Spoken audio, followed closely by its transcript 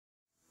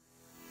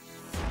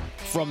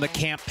From the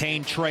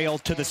campaign trail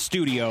to the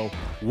studio,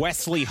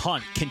 Wesley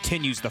Hunt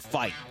continues the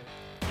fight.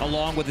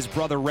 Along with his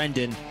brother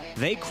Rendon,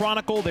 they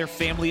chronicle their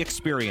family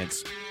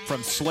experience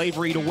from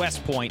slavery to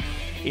West Point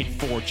in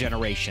 4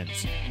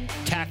 generations.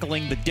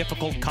 Tackling the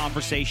difficult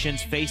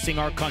conversations facing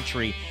our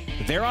country,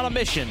 they're on a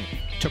mission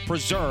to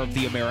preserve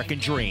the American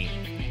dream.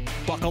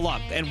 Buckle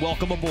up and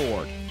welcome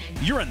aboard.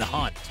 You're in the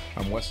hunt.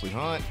 I'm Wesley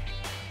Hunt.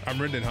 I'm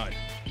Rendon Hunt.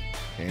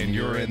 And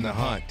you're in the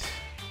hunt.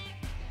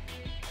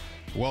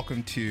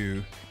 Welcome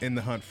to In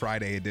the Hunt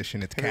Friday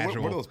edition. It's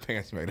casual. What are those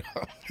pants made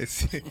of?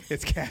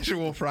 It's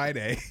Casual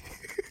Friday.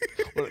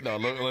 No,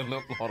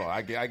 look, hold on.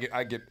 I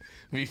get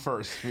me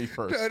first. Me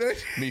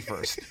first. Me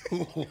first.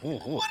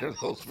 What are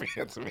those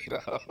pants made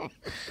of?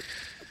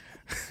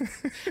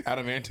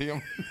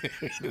 Adamantium?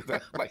 Is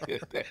that like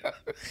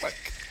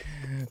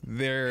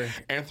They're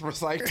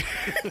anthracite?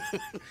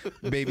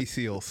 baby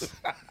seals.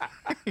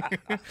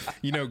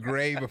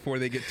 Gray before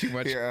they get too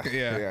much.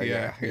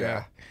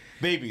 Yeah.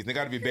 Babies, they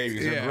got to be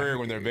babies. They're Yeah. rare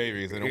when they're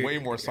babies, and they're way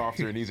more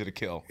softer and easier to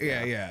kill.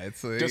 Yeah.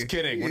 It's Just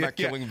kidding. We're not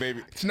killing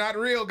baby. It's not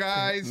real,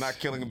 guys. Not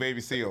killing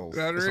baby seals.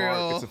 Not it's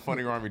real. It's a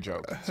funny army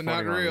joke. It's a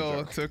Not funny army real.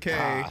 joke. It's okay.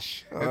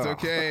 Gosh. It's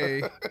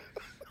okay.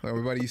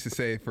 Everybody used to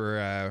say for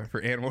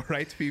animal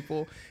rights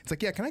people, it's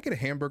like, yeah, can I get a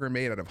hamburger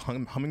made out of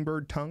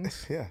hummingbird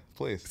tongues? Yeah,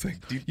 please. It's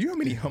like, do you know how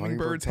many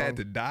hummingbirds hummingbird had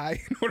to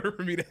die in order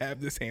for me to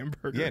have this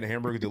hamburger? Yeah, and the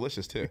hamburger's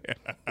delicious too.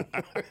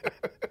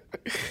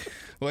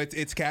 Well,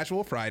 it's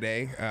Casual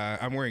Friday.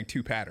 I'm wearing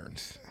 2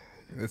 patterns.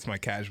 That's my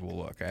casual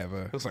look. I have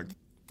a Looks like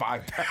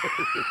 5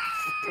 patterns.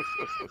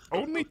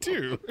 only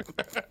 2.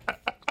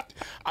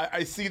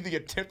 I see the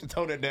attempt to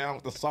tone it down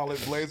with the solid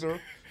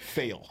blazer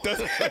fail.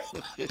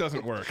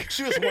 Doesn't work.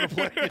 She just want to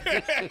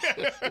play.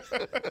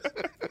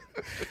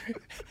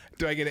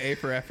 Do I get an A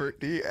for effort?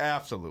 Yeah,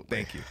 absolutely.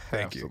 Thank you.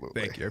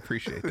 Absolutely. Thank you. I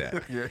appreciate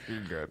that. Yeah,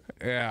 you're good.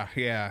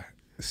 Yeah.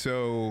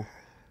 So,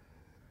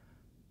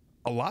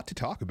 a lot to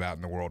talk about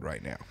in the world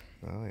right now.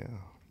 Oh yeah.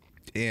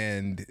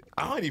 And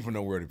I don't even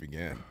know where to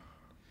begin.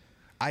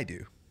 I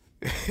do.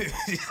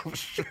 I'm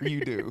sure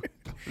you do.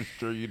 I'm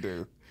sure you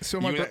do. So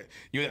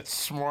you that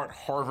smart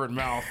Harvard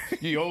mouth.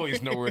 You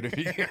always know where to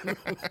begin.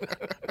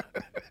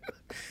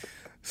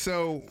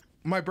 So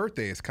my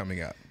birthday is coming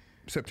up,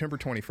 September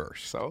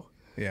 21st. So?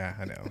 Yeah,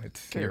 I know.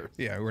 Cared.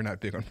 Yeah, we're not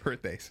big on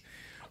birthdays,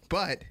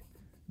 but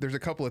there's a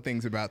couple of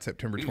things about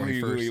September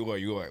 21st. What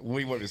do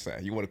you want to say?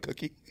 You want a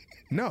cookie?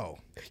 No,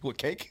 You want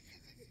cake?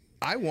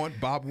 I want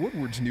Bob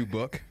Woodward's new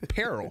book,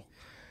 Peril,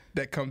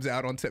 that comes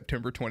out on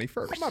September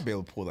 21st. I might be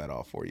able to pull that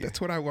off for you.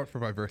 That's what I want for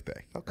my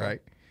birthday. Okay.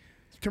 Right?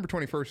 September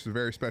 21st is a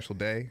very special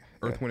day.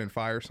 Earth, Wind, and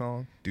Fire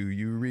song. Do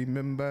you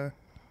remember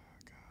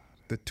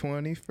the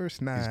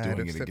 21st night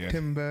of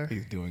September?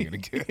 He's doing it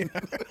again.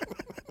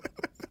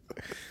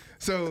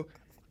 So,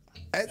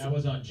 That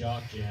was on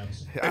Jock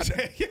Jams. as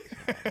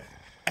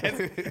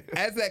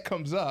that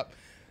comes up,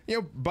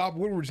 Bob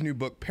Woodward's new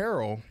book,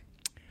 Peril,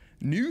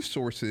 news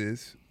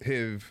sources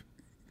have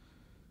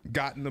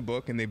gotten the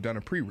book and they've done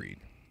a pre-read.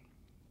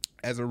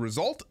 As a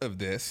result of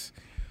this,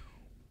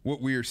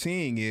 what we are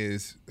seeing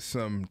is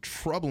some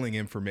troubling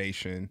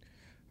information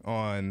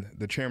on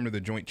the chairman of the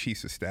Joint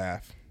Chiefs of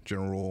Staff,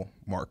 General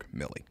Mark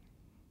Milley.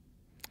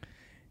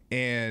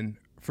 And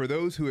for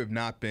those who have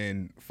not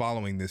been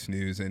following this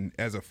news, and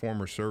as a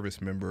former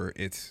service member,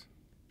 it's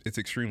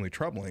extremely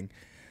troubling.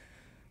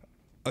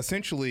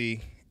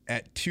 Essentially,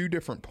 at 2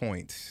 different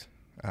points,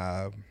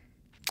 Mark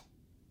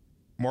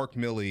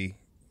Milley,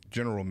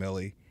 General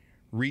Milley,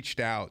 reached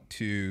out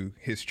to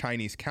his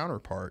Chinese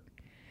counterpart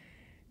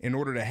in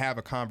order to have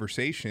a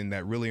conversation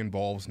that really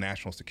involves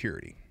national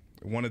security.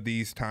 One of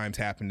these times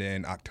happened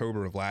in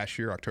October of last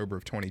year, October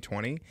of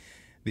 2020.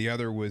 The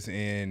other was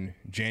in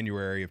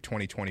January of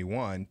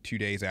 2021, 2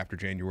 days after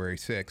January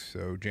 6th,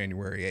 so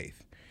January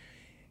 8th.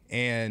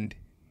 And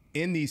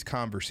in these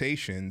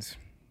conversations,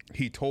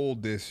 he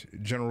told this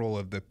general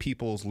of the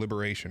People's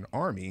Liberation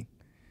Army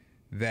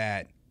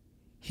that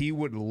he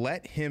would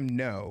let him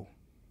know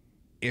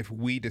if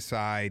we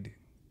decide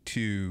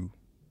to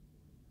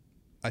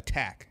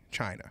attack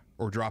China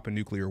or drop a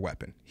nuclear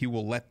weapon. He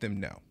will let them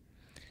know.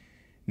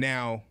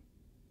 Now,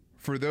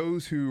 for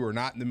those who are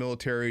not in the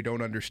military,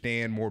 don't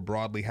understand more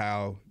broadly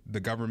how the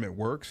government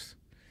works,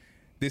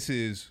 this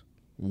is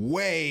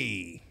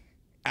way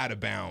out of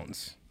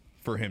bounds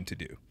for him to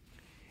do.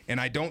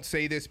 And I don't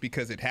say this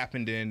because it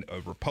happened in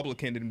a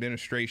Republican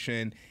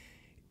administration.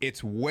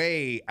 It's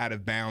way out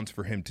of bounds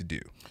for him to do.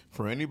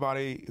 For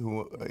anybody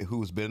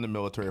who's been in the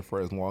military for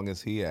as long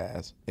as he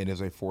has and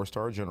is a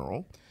 4-star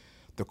general,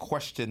 the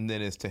question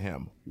then is to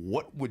him,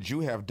 what would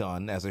you have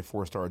done as a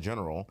 4-star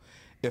general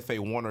if a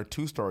 1 or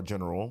 2-star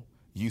general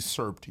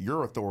usurped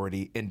your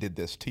authority and did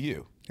this to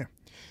you? Yeah.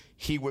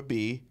 He would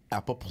be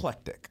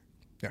apoplectic.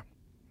 Yeah.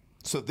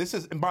 So this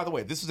is, and by the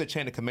way, this is a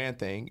chain of command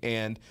thing,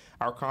 and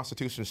our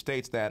Constitution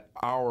states that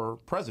our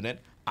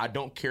president, I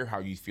don't care how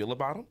you feel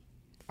about him.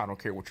 I don't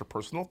care what your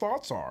personal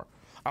thoughts are.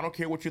 I don't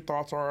care what your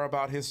thoughts are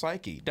about his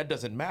psyche. That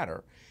doesn't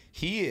matter.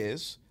 He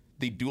is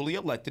the duly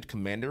elected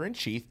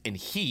commander-in-chief, and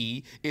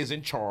he is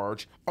in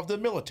charge of the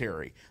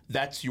military.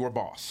 That's your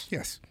boss.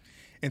 Yes.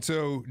 And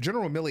so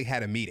General Milley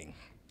had a meeting,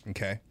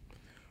 okay,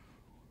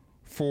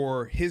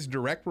 for his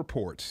direct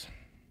reports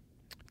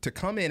to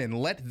come in and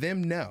let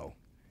them know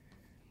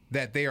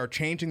that they are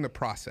changing the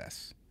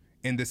process.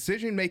 And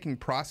decision-making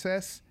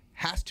process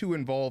has to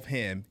involve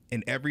him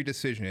in every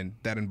decision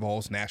that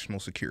involves national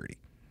security.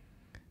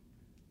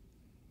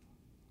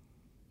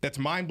 That's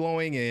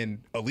mind-blowing and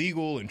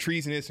illegal and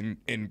treasonous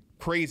and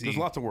crazy. There's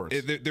lots of words.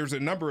 There's a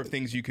number of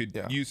things you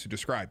could use to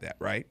describe that,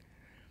 right?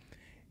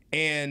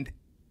 And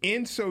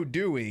in so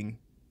doing,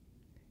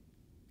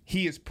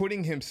 he is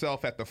putting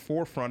himself at the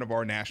forefront of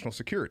our national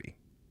security,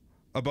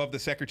 above the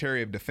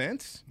Secretary of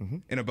Defense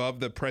and above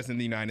the President of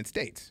the United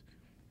States.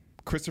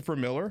 Christopher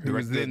Miller, who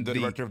was then the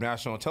Director of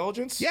National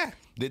Intelligence? Yeah.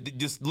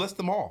 Just list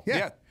them all.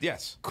 Yeah.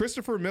 Yes.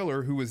 Christopher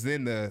Miller, who was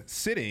then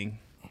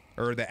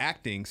the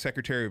acting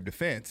Secretary of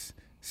Defense,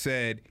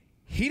 said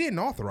he didn't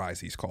authorize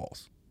these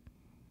calls.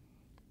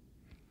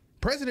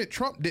 President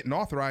Trump didn't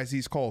authorize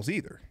these calls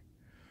either.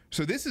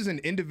 So this is an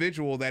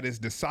individual that is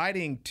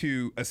deciding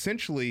to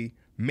essentially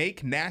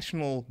make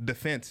national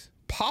defense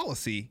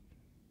policy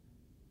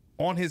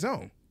on his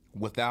own.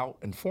 Without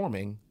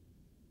informing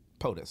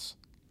POTUS.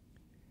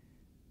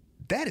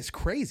 That is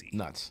crazy.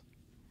 Nuts.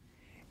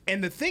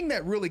 And the thing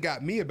that really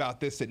got me about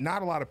this that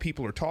not a lot of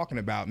people are talking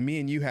about, me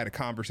and you had a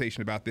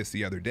conversation about this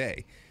the other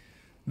day.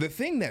 The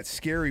thing that's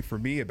scary for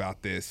me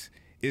about this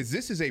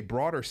is a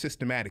broader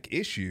systematic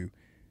issue,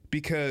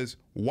 because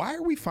why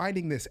are we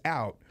finding this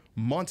out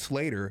months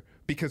later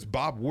because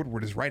Bob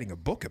Woodward is writing a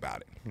book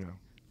about it? Yeah.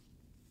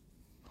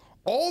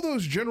 All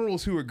those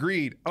generals who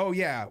agreed, oh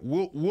yeah,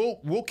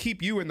 we'll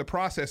keep you in the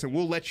process and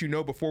we'll let you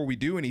know before we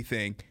do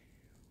anything.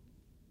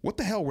 What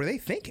the hell were they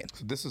thinking?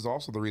 So this is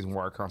also the reason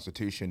why our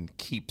Constitution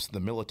keeps the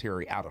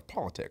military out of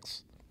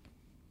politics.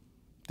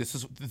 This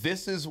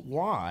is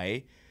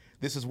why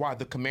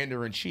the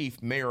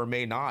commander-in-chief may or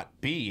may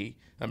not be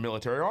a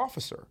military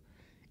officer.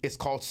 It's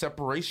called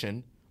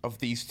separation of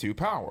these two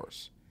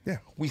powers. Yeah.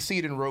 We see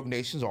it in rogue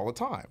nations all the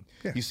time.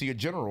 Yeah. You see a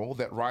general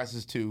that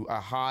rises to a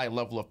high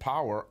level of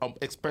power,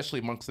 especially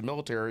amongst the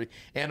military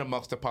and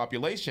amongst the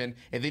population,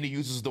 and then he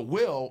uses the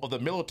will of the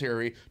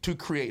military to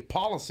create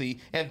policy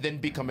and then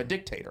become a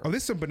dictator. Oh,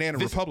 this is some Banana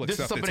Republic this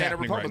stuff is some that's Banana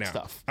happening Republic right now.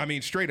 stuff. I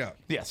mean, straight up.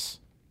 Yes.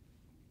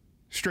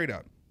 Straight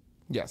up.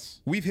 Yes.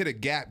 We've hit a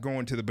gap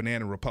going to the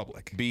Banana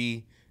Republic.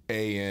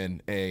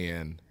 BANAN.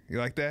 You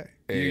like that?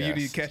 You Yes.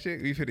 didn't catch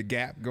it? We've hit a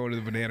gap going to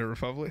the Banana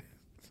Republic.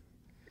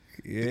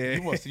 Yeah.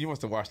 You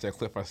must have watched that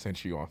clip I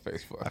sent you on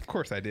Facebook. Of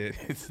course I did.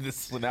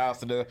 So now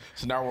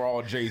we're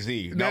all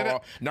Jay-Z. Now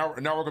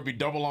we're gonna be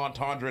double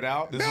entendre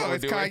out. This is No, what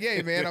it's we're doing.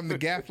 Kanye, man. I'm the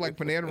gap like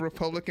Banana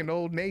Republic and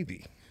Old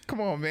Navy. Come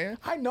on, man.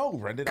 I know,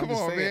 Brendan. Come I'm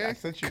just on, saying, man. I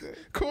sent you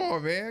that. Come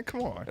on, man.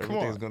 Come on. Come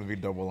Everything's on. gonna be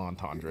double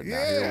entendre now.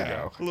 Yeah. Here we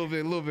go. A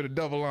little bit of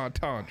double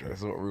entendre.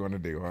 That's what we're gonna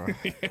do, huh?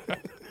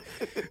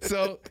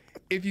 So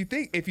if you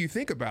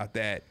think about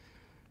that,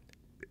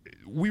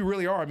 we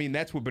really are. I mean,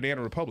 that's what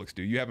Banana Republics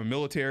do. You have a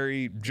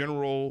military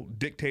general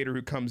dictator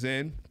who comes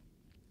in,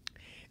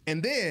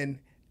 and then,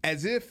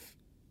 as if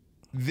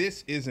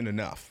this isn't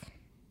enough,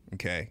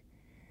 okay,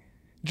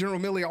 General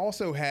Milley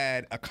also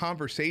had a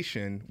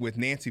conversation with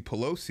Nancy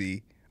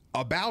Pelosi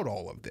about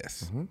all of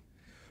this. Mm-hmm.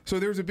 So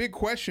there's a big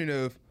question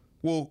of,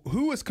 well,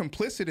 who is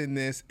complicit in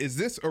this? Is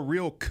this a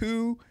real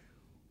coup?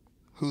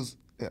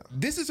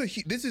 This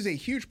is a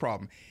huge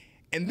problem.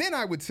 And then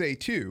I would say,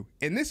 too,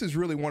 and this is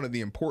really one of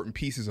the important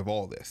pieces of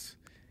all this,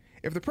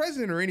 if the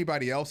president or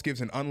anybody else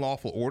gives an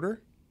unlawful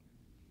order,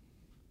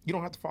 you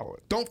don't have to follow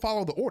it. Don't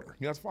follow the order.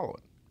 You have to follow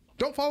it.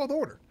 Don't follow the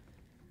order.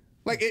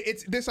 Like,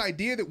 it's this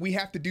idea that we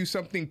have to do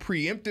something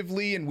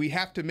preemptively and we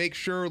have to make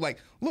sure, like,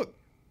 look,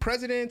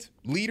 presidents,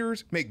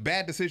 leaders make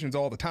bad decisions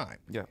all the time.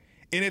 Yeah.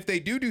 And if they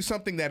do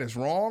something that is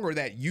wrong or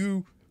that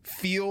you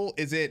feel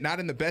is it not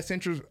in the best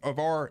interest of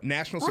our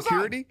national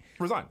security,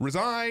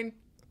 resign,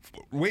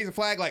 raise a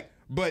flag, like.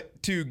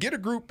 But to get a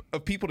group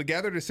of people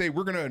together to say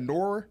we're going to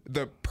ignore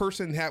the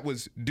person that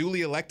was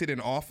duly elected in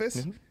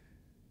office,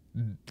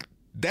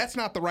 that's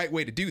not the right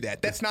way to do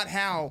that. That's not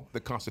how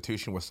the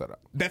Constitution was set up.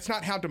 That's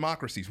not how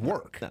democracies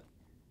work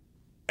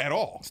at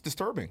all. It's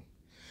disturbing.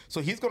 So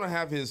he's going to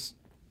have his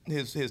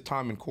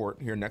time in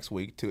court here next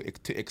week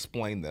to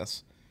explain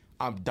this.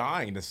 I'm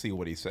dying to see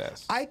what he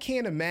says. I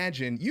can't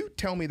imagine. You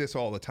tell me this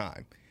all the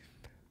time.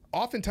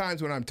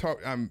 Oftentimes when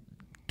I'm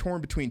torn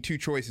between two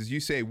choices, you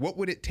say, what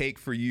would it take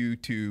for you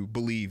to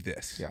believe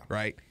this? Yeah.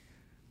 Right?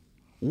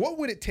 What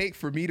would it take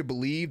for me to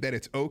believe that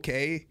it's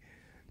okay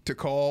to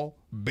call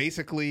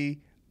basically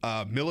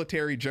a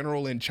military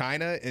general in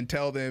China and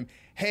tell them,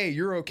 hey,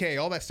 you're okay.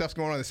 All that stuff's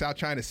going on in the South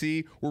China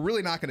Sea. We're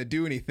really not going to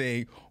do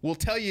anything. We'll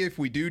tell you if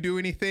we do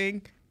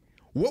anything.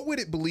 What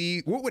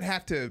would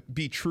have to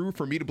be true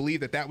for me to believe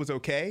that was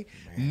okay?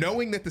 Man.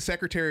 Knowing that the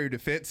Secretary of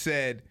Defense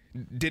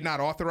did not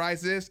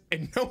authorize this,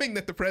 and knowing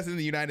that the President of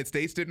the United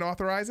States didn't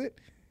authorize it?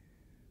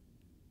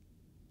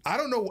 I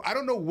don't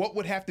know what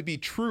would have to be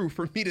true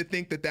for me to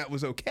think that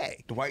was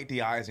okay. Dwight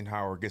D.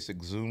 Eisenhower gets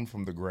exhumed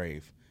from the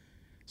grave.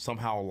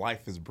 somehow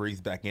life is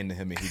breathed back into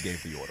him and he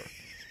gave the order.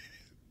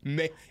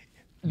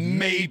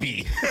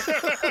 Maybe.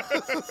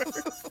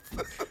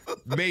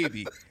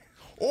 Maybe.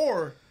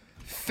 Or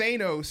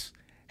Thanos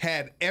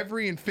had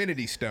every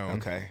Infinity Stone.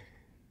 Okay.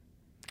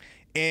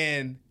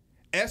 And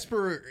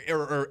Esper,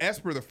 or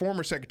Esper, the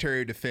former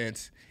Secretary of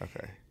Defense,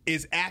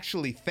 is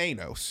actually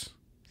Thanos.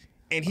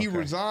 And he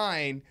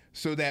resigned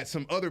so that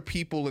some other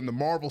people in the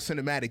Marvel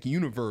Cinematic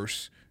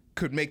Universe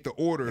could make the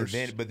orders.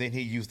 But then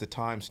he used the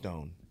Time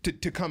Stone.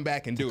 To come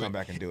back and do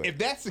it. If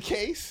that's the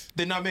case,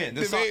 then I'm in.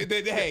 Hey,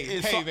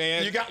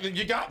 man, you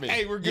got me.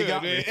 Hey, we're good.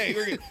 Hey,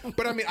 we're good.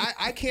 But I mean,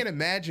 I can't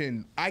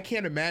imagine.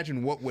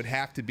 What would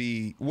have to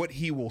be what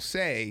he will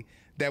say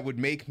that would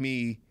make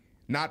me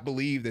not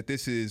believe that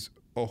this is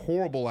a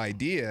horrible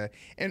idea.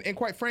 And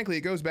quite frankly,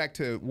 it goes back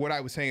to what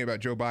I was saying about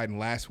Joe Biden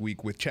last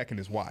week with checking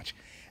his watch.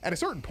 At a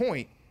certain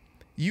point,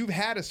 you've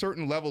had a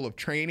certain level of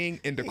training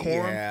and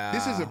decorum. Yeah.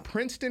 This is a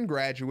Princeton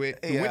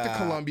graduate who went to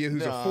Columbia,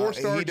 who's a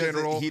 4-star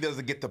general. He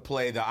doesn't get to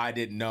play the I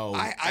didn't know.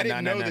 I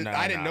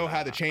didn't know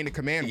how the chain of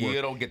command worked.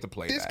 You don't get to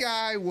play this that.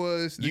 Guy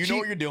was the You know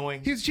what you're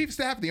doing. He was the chief of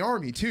staff of the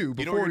Army, too,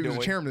 before he was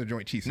the chairman of the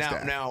Joint Chiefs of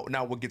Staff.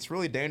 Now, what gets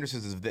really dangerous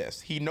is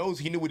this. He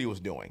knew what he was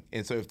doing.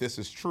 And so if this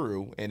is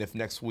true, and if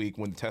next week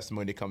when the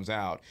testimony comes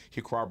out,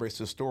 he corroborates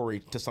his story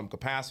to some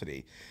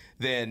capacity,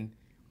 then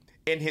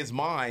in his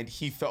mind,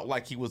 he felt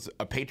like he was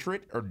a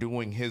patriot or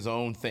doing his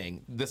own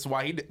thing. This is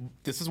why he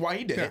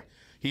did it.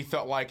 He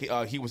felt like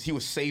he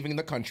was saving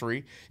the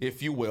country,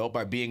 if you will,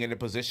 by being in a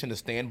position to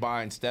stand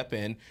by and step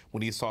in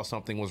when he saw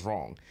something was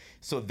wrong.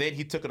 So then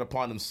he took it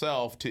upon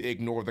himself to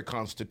ignore the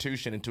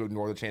Constitution and to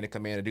ignore the chain of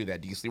command to do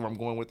that. Do you see where I'm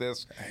going with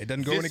this? It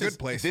doesn't go in a good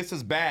place. This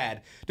is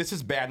bad. This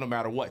is bad no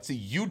matter what. See,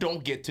 you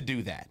don't get to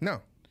do that.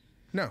 No.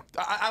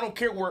 I don't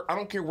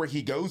care where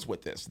he goes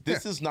with this.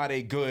 This is not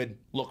a good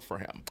look for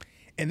him.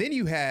 And then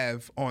you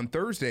have, on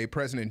Thursday,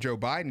 President Joe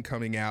Biden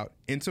coming out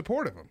in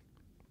support of him.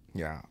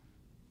 Yeah.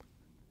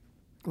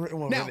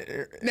 Well, now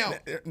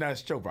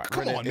it's Joe Biden.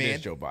 Come on, man. It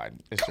is Joe Biden.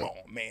 It's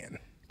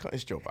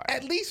Joe Biden.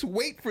 At least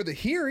wait for the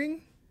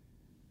hearing.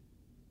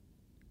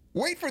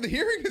 Wait for the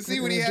hearing to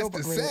see what he has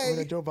to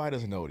say. Joe Biden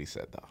doesn't know what he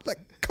said, though. Like,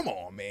 come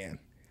on, man.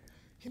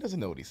 He doesn't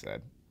know what he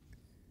said.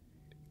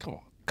 Come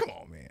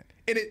on, man.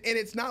 And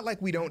it's not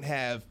like we don't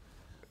have.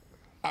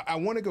 I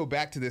want to go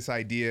back to this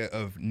idea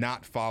of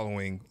not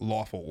following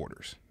lawful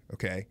orders,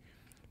 okay?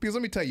 Because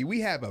let me tell you, we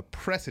have a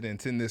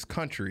precedent in this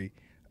country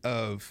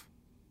of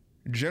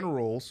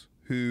generals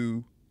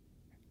who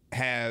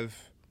have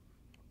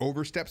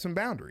overstepped some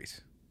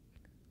boundaries.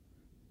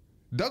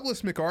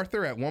 Douglas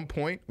MacArthur at one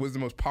point was the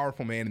most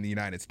powerful man in the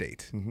United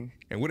States. Mm-hmm.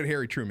 And what did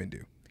Harry Truman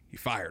do? He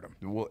fired him.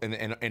 Well,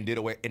 and did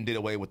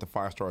away with the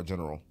 5-star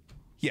general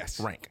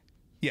rank.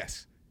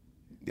 Yes.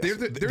 Yes.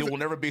 There will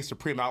never be a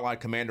supreme allied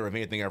commander of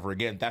anything ever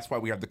again. That's why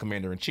we have the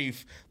commander in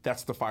chief.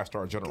 That's the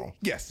 5-star general.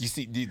 Yes. You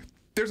see,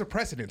 there's a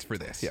precedence for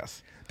this.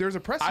 Yes. There's a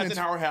precedence.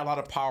 Eisenhower had a lot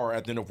of power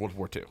at the end of World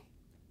War II.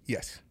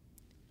 Yes.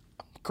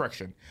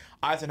 Correction.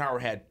 Eisenhower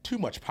had too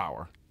much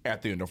power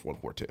at the end of World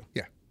War II.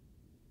 Yeah.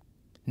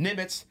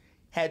 Nimitz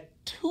had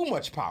too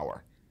much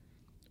power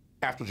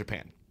after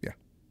Japan. Yeah.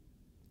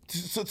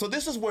 So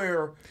this is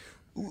where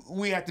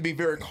we have to be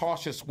very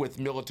cautious with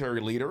military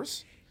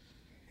leaders.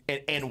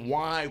 And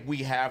why we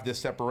have this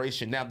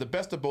separation. Now, the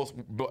best of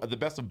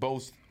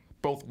both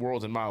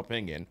worlds, in my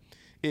opinion,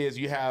 is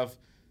you have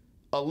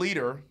a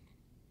leader,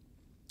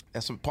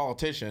 as a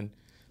politician,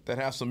 that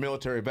has some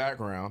military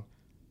background,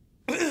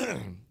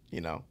 you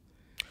know,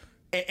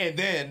 and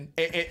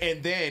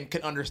then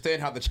can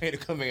understand how the chain of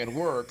command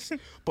works,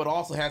 but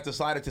also has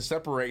decided to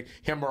separate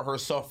him or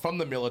herself from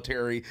the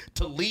military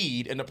to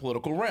lead in the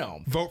political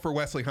realm. Vote for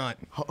Wesley Hunt.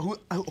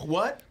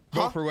 What?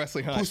 Vote for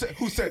Wesley Hunt.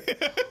 Who said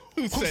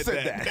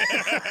that?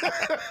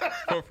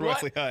 Vote for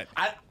Wesley Hunt.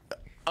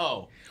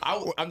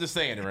 I'm just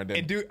saying it right there.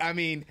 And I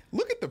mean,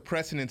 look at the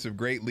precedence of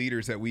great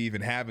leaders that we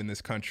even have in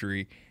this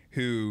country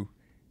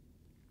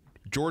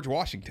George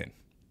Washington.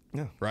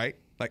 Yeah. Right?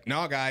 Like,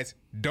 no, guys,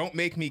 don't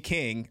make me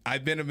king.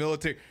 I've been a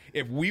military.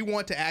 If we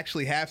want to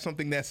actually have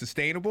something that's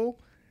sustainable,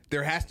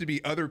 there has to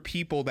be other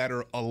people that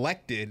are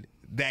elected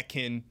that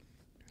can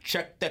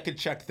check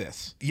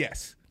this.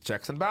 Yes.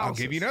 Checks and balances.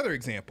 I'll give you another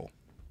example.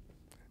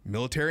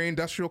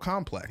 Military-industrial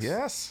complex.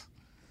 Yes.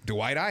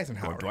 Dwight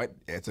Eisenhower.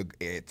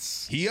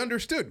 He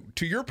understood.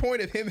 To your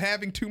point of him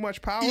having too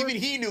much power. Even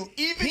he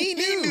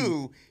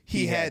knew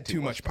he had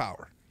too much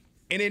power.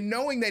 And in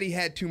knowing that he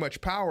had too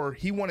much power,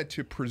 he wanted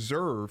to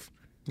preserve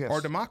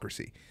our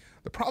democracy.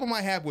 The problem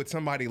I have with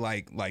somebody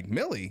like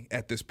Milley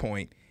at this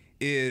point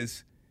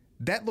is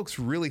that looks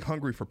really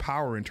hungry for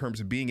power in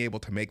terms of being able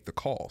to make the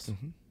calls.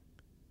 Mm-hmm.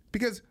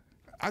 Because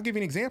I'll give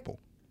you an example.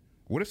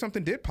 What if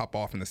something did pop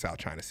off in the South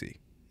China Sea?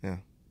 Yeah.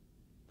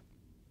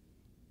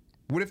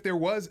 What if there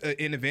was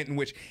an event in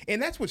which,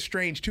 and that's what's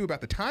strange too about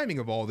the timing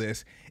of all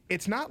this.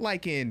 It's not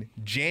like in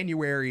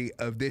January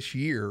of this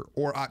year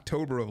or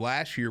October of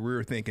last year we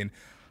were thinking,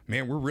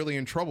 man, we're really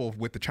in trouble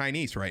with the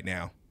Chinese right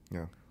now.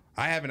 Yeah.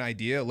 I have an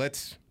idea.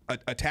 Let's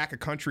attack a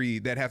country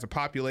that has a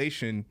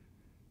population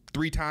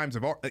 3 times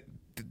of our.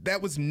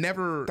 that was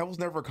never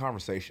a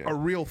conversation. a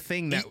real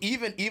thing. That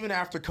even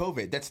after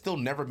COVID, that's still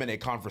never been a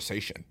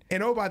conversation.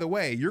 And oh, by the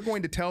way, you're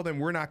going to tell them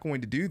we're not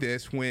going to do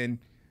this when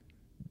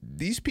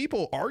these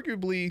people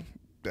arguably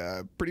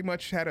pretty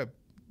much had a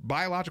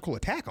biological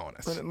attack on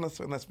us.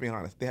 Let's be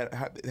honest. They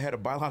had a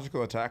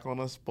biological attack on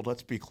us, but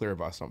let's be clear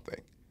about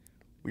something.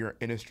 We are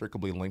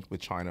inextricably linked with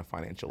China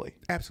financially.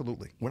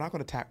 Absolutely. We're not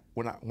going to attack.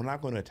 We're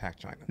not going to attack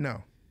China.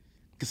 No.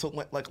 So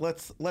like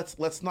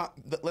let's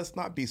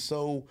not be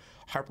so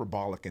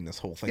hyperbolic in this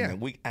whole thing. Yeah. That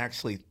we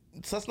actually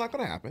that's not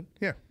going to happen.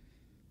 Yeah.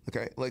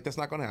 Okay, like that's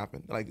not going to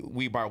happen. Like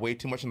we buy way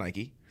too much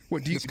Nike.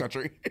 What, in this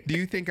country? Do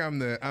you think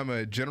I'm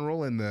a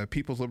general in the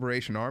People's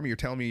Liberation Army? You're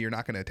telling me you're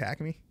not going to attack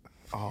me?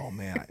 Oh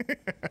man! Damn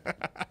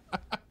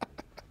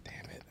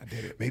it! I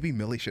did it. Maybe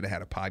Millie should have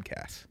had a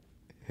podcast.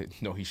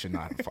 No, he should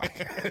not have a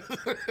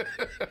podcast.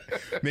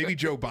 Maybe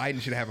Joe Biden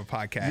should have a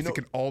podcast. It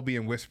can all be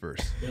in whispers.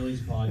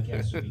 Millie's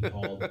podcast would be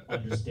called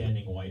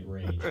Understanding White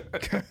Rage.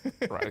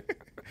 Right.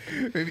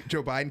 Maybe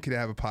Joe Biden could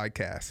have a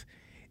podcast.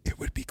 It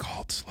would be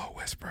called Slow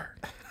Whisper.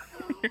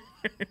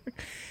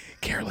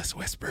 Careless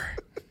Whisper.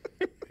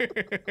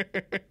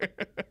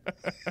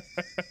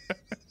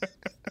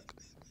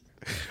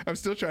 I'm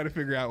still trying to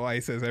figure out why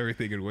he says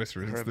everything in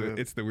whispers.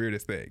 It's the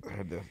weirdest thing.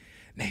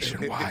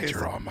 Nationwide,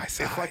 you're on my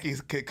side.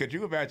 It's like could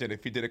you imagine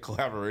if he did a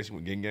collaboration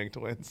with Yin Yang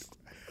Twins?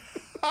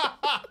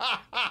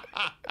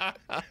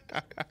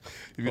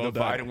 You Well the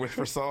done. Biden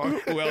Whisper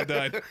song? Well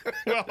done.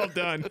 Well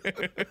done.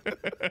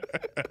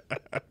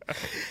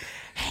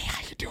 Hey,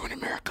 how you doing,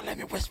 America? Let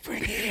me whisper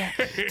in here.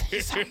 Tell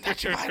you something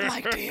that you might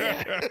like to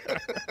hear.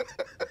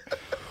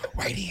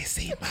 Wait till you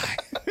see my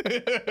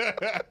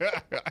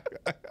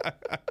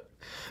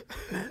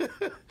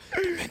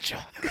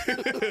dementia.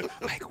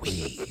 like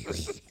we.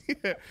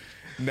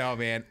 No,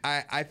 man.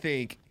 I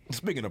think.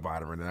 Speaking of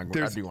Biden,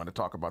 I do want to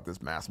talk about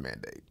this mask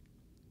mandate.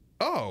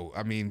 Oh,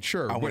 I mean,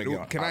 sure.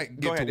 Can I go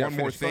get ahead, to one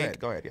more finish. thing?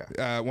 Go ahead,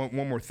 yeah.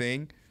 One more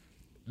thing.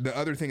 The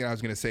other thing that I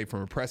was going to say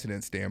from a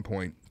precedent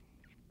standpoint,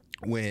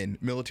 when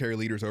military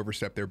leaders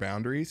overstep their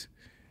boundaries,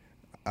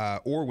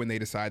 or when they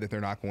decide that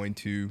they're not going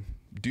to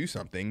do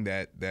something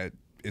that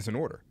is an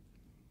order.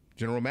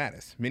 General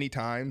Mattis, many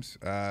times,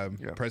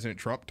 President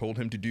Trump told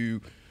him to do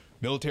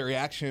military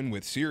action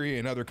with Syria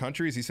and other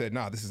countries. He said,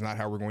 no, this is not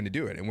how we're going to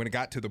do it. And when it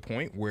got to the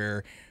point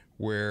where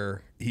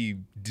he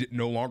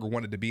no longer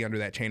wanted to be under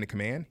that chain of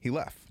command, he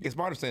left. It's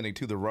my understanding,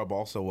 too, the rub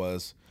also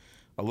was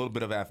a little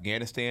bit of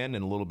Afghanistan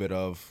and a little bit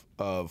of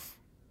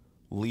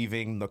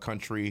leaving the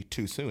country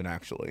too soon,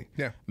 actually.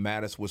 Yeah.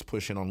 Mattis was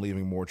pushing on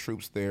leaving more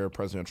troops there.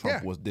 President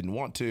Trump didn't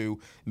want to.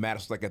 Mattis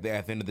was like, at the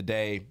end of the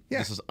day,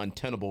 this is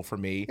untenable for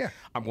me. Yeah.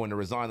 I'm going to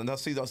resign. And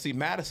see,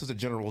 Mattis is a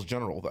general's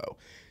general, though.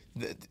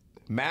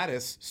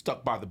 Mattis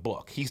stuck by the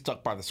book. He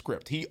stuck by the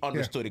script. He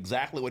understood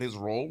exactly what his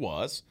role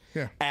was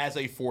as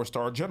a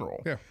 4-star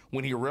general. Yeah.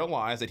 When he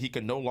realized that he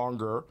could no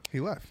longer he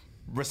left.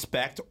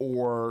 Respect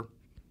or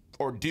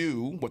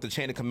do what the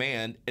chain of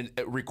command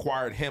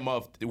required him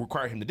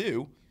to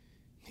do,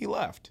 he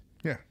left.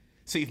 Yeah.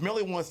 See, if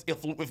Millie wants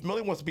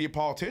to be a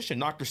politician,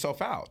 knock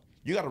yourself out.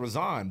 You got to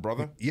resign,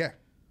 brother. Yeah.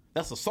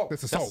 That's assault.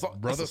 That's assault,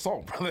 brother. That's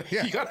assault, brother.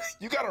 Yeah.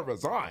 You got to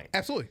resign.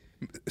 Absolutely.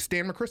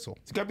 Stan McChrystal,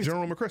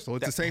 General McChrystal.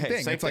 It's the same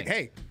thing. It's like,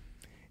 hey,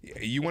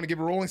 you want to give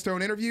a Rolling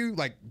Stone interview?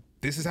 Like,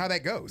 this is how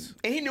that goes.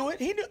 And he knew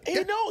it.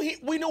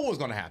 We know what was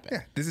going to happen.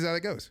 Yeah, this is how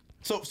that goes.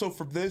 So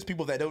for those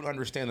people that don't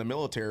understand the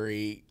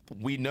military,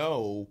 we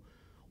know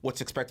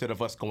what's expected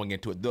of us going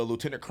into it. The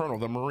lieutenant colonel,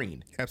 the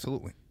Marine.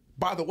 Absolutely.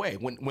 By the way,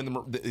 when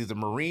the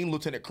Marine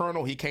lieutenant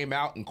colonel, he came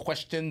out and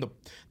questioned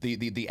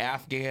the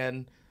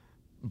Afghan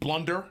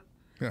blunder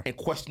and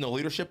questioned the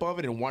leadership of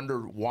it and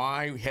wondered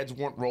why heads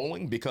weren't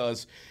rolling,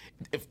 because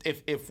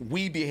if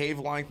we behave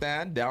like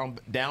that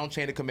down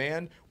chain of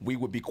command, we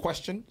would be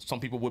questioned. Some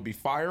people would be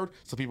fired.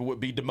 Some people would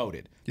be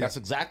demoted. Yeah. That's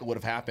exactly what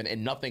have happened,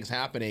 and nothing's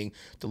happening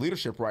to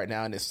leadership right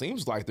now, and it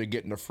seems like they're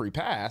getting a free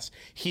pass.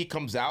 He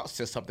comes out,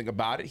 says something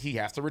about it. He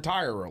has to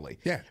retire early.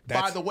 Yeah.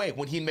 By the way,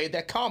 when he made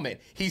that comment,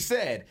 he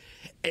said,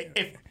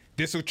 if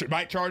this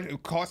might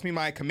cost me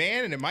my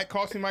command, and it might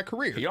cost me my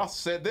career. He also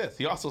said this.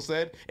 He also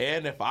said,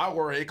 and if I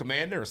were a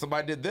commander or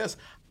somebody did this,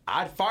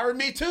 I'd fire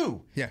me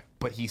too. Yeah.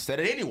 But he said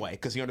it anyway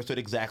because he understood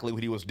exactly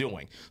what he was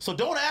doing. So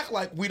don't act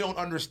like we don't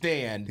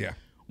understand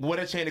what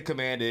a chain of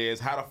command is,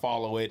 how to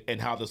follow it, and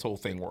how this whole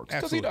thing works.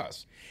 Because he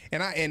does.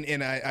 And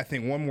I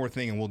think one more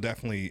thing, and we'll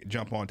definitely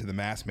jump onto the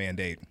mask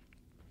mandate.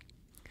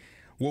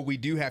 What we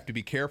do have to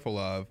be careful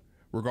of,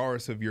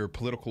 regardless of your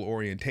political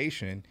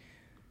orientation,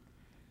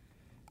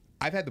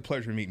 I've had the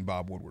pleasure of meeting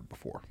Bob Woodward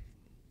before.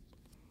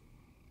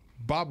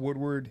 Bob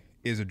Woodward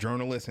is a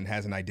journalist and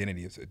has an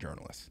identity as a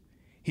journalist.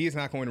 He is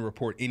not going to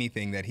report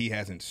anything that he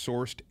hasn't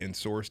sourced and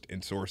sourced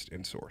and sourced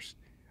and sourced.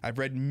 I've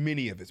read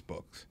many of his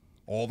books.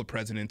 All the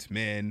President's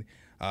Men,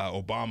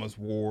 Obama's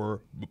War,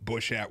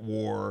 Bush at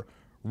War,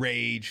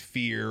 Rage,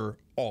 Fear,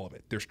 all of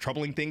it. There's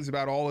troubling things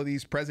about all of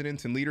these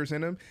presidents and leaders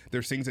in them.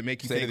 There's things that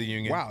make you State think, of the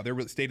Union. wow, they're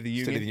really State of the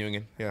Union. State of the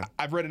Union, yeah.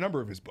 I've read a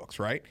number of his books,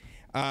 right?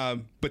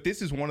 But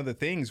this is one of the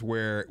things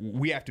where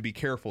we have to be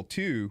careful,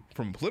 too,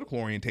 from a political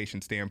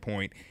orientation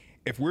standpoint.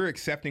 If we're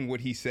accepting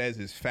what he says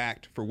as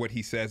fact for what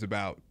he says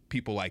about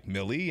people like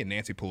Milley and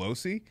Nancy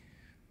Pelosi,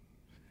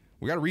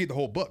 we got to read the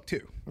whole book,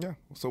 too. Yeah.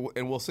 So,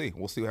 and we'll see.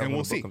 We'll see. What And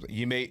happens we'll when the book see.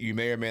 comes. You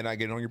may or may not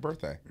get it on your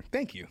birthday.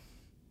 Thank you.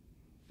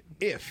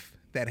 If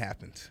that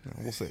happens.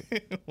 We'll see.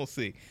 We'll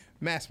see.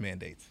 Mask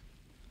mandates.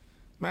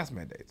 Mask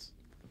mandates.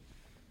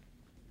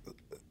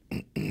 So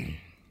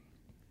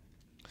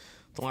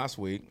last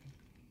week,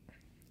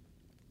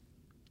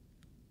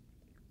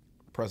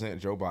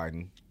 President Joe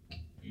Biden.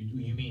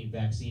 You mean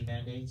vaccine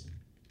mandates?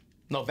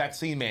 No,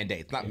 vaccine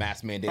mandates, not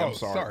mask mandates. Oh, I'm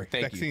sorry. sorry.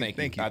 Thank Vaccine, you.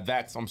 thank you.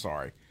 I'm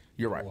sorry.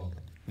 You're right. You're welcome.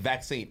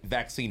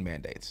 Vaccine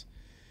mandates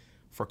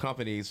for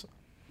companies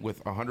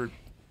with 100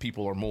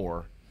 people or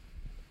more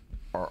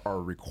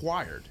are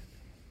required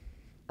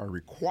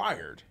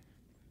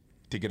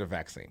to get a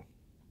vaccine.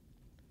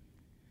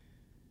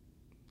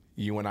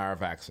 You and I are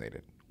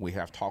vaccinated. We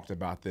have talked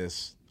about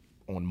this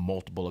on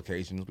multiple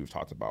occasions. We've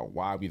talked about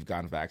why we've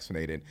gotten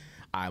vaccinated.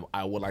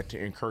 I would like to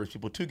encourage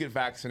people to get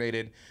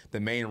vaccinated. The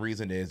main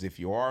reason is if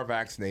you are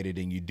vaccinated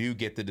and you do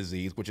get the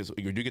disease,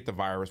 you do get the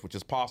virus, which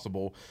is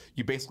possible,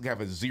 you basically have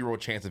a 0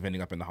 chance of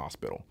ending up in the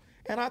hospital.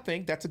 And I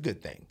think that's a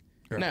good thing.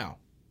 Yeah. Now,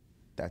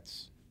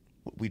 that's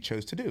what we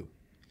chose to do.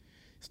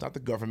 It's not the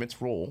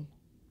government's role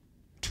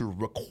to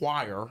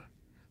require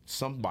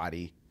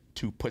somebody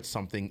to put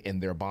something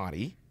in their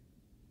body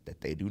that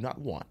they do not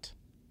want,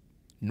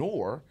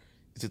 nor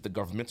is it the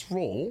government's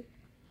role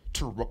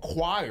to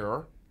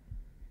require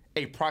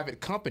a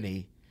private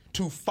company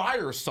to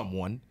fire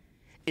someone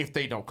if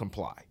they don't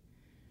comply.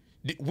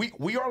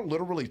 We are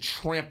literally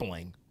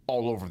trampling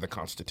all over the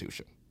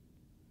Constitution.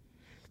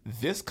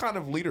 This kind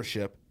of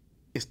leadership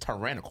is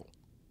tyrannical.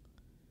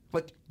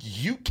 Like,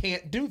 you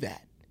can't do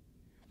that.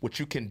 What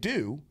you can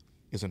do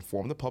is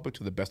inform the public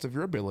to the best of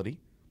your ability,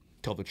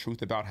 tell the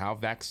truth about how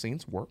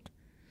vaccines work,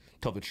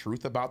 tell the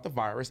truth about the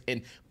virus,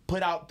 and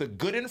put out the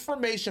good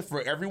information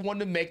for everyone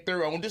to make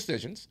their own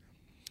decisions.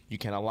 You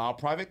can allow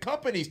private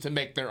companies to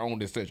make their own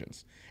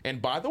decisions.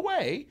 And by the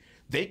way,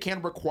 they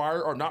can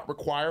require or not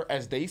require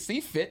as they see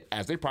fit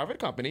as a private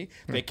company.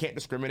 They can't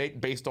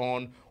discriminate based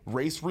on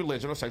race,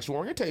 religion, or sexual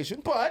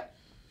orientation. But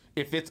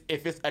if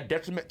it's a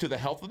detriment to the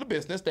health of the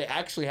business, they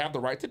actually have the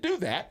right to do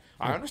that.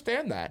 I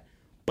understand that.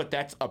 But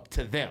that's up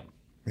to them.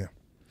 Yeah.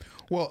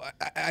 Well,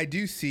 I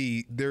do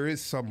see there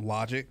is some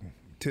logic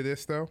to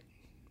this, though,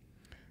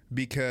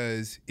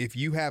 because if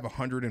you have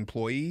 100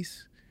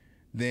 employees,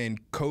 then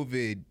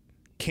COVID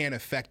can't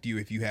affect you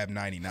if you have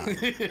 99.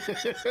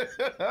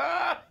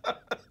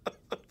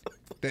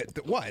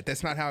 What?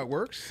 That's not how it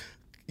works?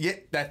 Yeah,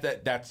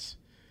 that's.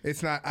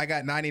 It's not, I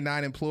got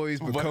 99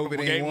 employees, but COVID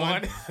ain't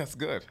one. That's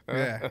good.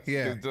 Yeah, That's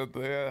yeah.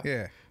 good.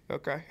 Yeah.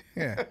 Okay.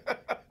 Yeah.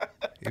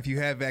 If you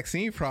have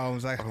vaccine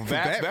problems, I feel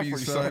That's bad for you,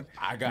 son.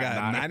 I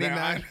got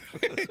 99,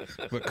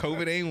 but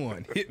COVID ain't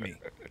one. Hit me.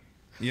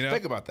 You know?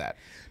 Think about that.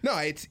 No,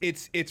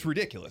 it's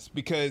ridiculous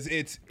because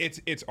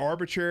it's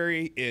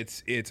arbitrary.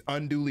 It's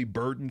unduly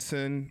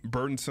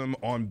burdensome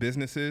on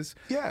businesses.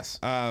 Yes.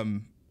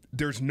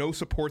 There's no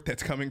support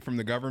that's coming from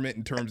the government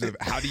in terms of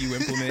how do you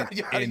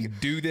implement and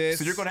do this.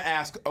 So you're going to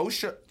ask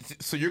OSHA.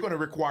 So you're going to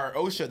require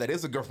OSHA, that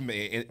is a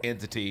government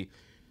entity,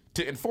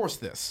 to enforce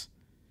this.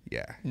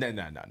 Yeah. No.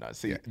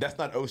 See, that's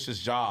not OSHA's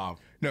job.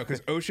 No, because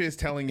OSHA is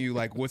telling you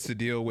like what's the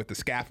deal with the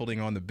scaffolding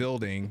on the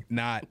building,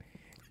 not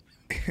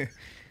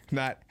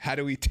how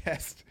do we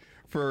test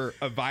for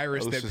a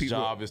virus OSHA's that people.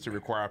 job is to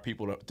require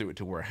people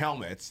to wear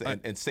helmets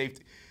and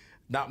safety.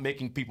 Not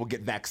making people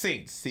get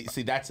vaccines.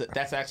 See, that's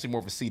actually more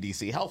of a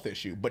CDC health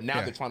issue. But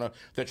now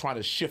they're trying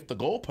to shift the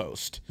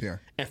goalpost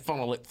and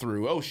funnel it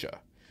through OSHA.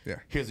 Yeah.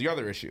 Here's the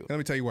other issue. Let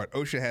me tell you what,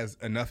 OSHA has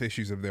enough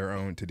issues of their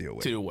own to deal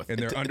with. And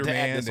they're To add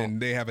undermanned this on.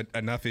 and they have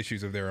enough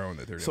issues of their own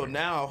that they're dealing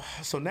with.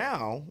 So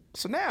now,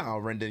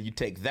 Rendon, you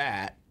take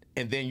that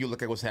and then you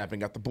look at what's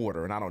happening at the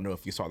border. And I don't know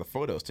if you saw the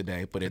photos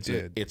today, but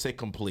it's a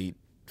complete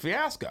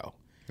fiasco.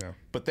 Yeah.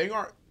 But they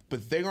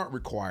aren't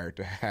required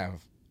to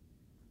have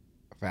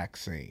a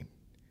vaccine.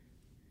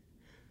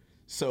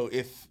 So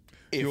if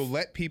you'll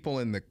let people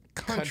in the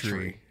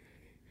country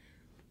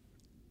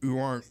who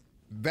aren't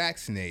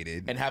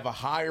vaccinated and have a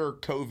higher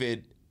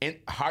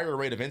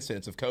rate of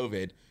incidence of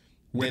COVID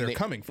where they're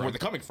coming from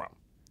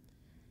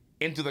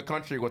into the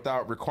country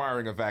without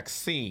requiring a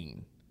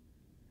vaccine,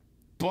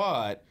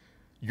 but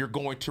you're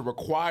going to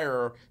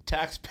require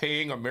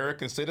tax-paying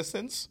American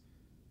citizens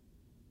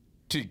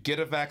to get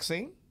a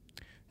vaccine?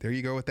 There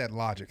you go with that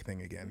logic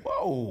thing again.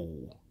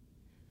 Whoa.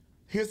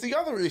 Here's the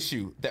other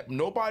issue that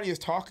nobody is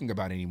talking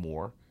about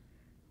anymore.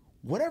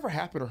 Whatever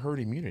happened to herd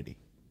immunity?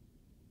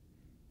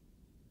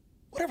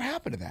 Whatever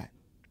happened to that?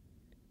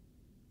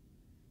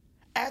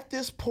 At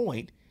this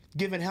point,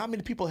 given how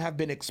many people have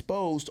been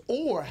exposed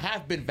or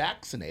have been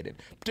vaccinated,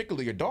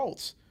 particularly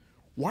adults,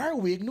 why are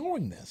we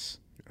ignoring this?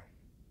 Yeah.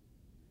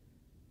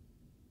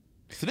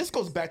 So this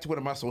goes back to one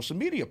of my social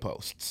media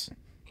posts.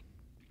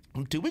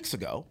 2 weeks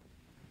ago,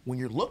 when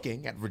you're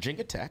looking at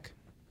Virginia Tech,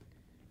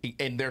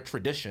 and their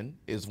tradition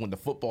is when the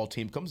football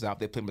team comes out,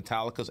 they play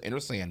Metallica's Enter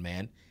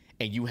Sandman,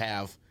 and you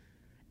have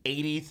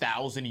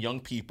 80,000 young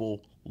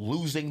people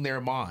losing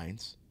their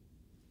minds.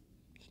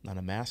 Not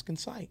a mask in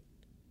sight.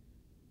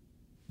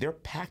 They're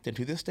packed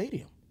into this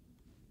stadium,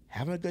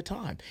 having a good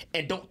time.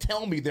 And don't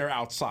tell me they're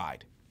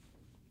outside.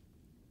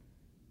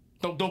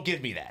 Don't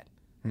give me that.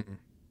 Mm-mm.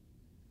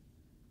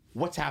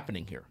 What's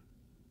happening here?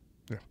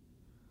 Yeah.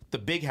 The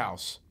big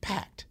house,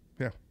 packed.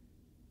 Yeah.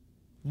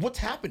 What's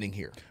happening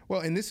here?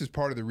 Well, and this is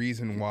part of the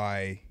reason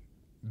why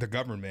the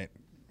government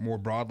more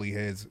broadly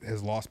has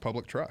lost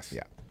public trust.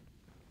 Yeah.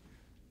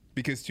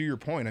 Because to your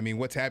point, I mean,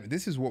 what's happened,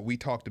 this is what we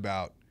talked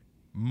about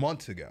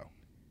months ago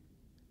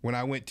when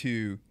I went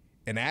to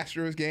an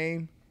Astros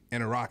game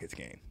and a Rockets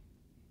game.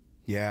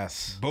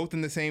 Yes. Both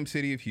in the same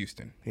city of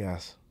Houston.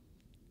 Yes.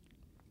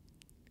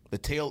 The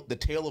tale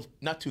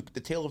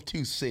of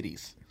two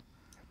cities.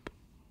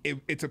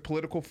 It's a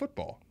political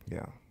football.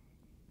 Yeah.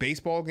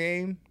 Baseball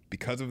game,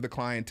 because of the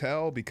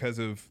clientele, because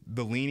of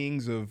the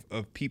leanings of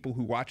people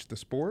who watch the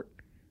sport,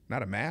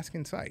 not a mask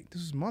in sight.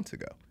 This was months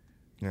ago.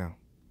 Yeah.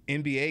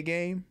 NBA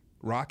game,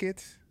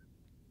 Rockets.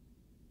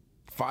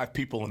 5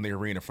 people in the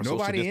arena for social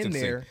Nobody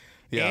distancing. in there.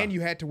 Yeah. And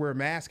you had to wear a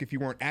mask if you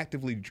weren't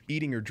actively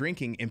eating or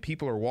drinking, and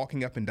people are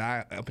walking up and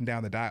down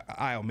the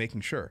aisle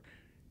making sure.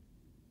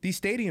 These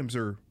stadiums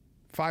are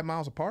 5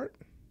 miles apart.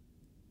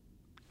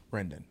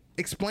 Rendon.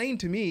 Explain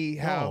to me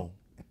how.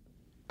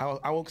 No.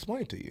 I will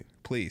explain it to you.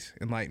 Please,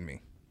 enlighten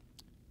me.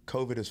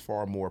 COVID is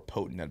far more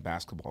potent at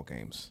basketball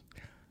games.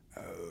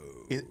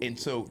 And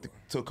so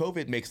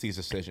COVID makes these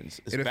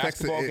decisions. It's It affects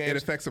basketball games. it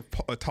affects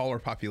a taller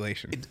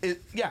population.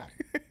 Yeah.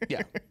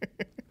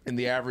 And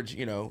the average,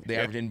 average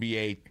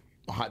NBA,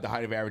 the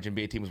height of average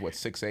NBA team is what,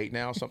 6'8"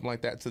 now, something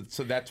like that.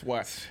 So that's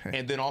why.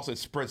 And then also it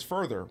spreads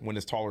further when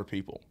it's taller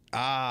people. You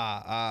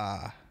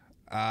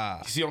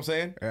see what I'm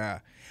saying? Yeah.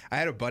 I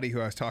had a buddy who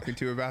I was talking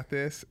to about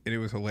this, and it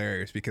was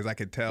hilarious because I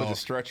could tell. Was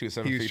it Stretch? He was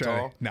 7 he was feet trying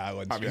tall? No, I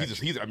wasn't Stretch.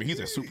 He's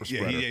a super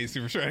spreader. Yeah, he's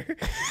super spreader.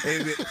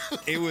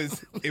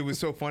 it was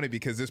so funny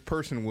because this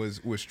person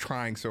was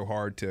trying so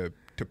hard to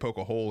poke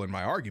a hole in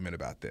my argument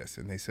about this,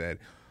 and they said,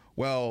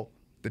 "Well,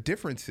 the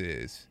difference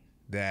is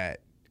that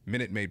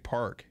Minute Maid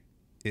Park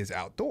is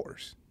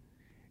outdoors,"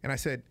 and I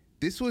said,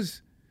 "This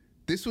was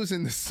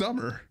in the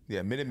summer."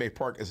 Yeah, Minute Maid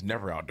Park is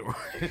never outdoors.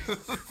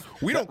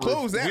 We don't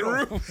close that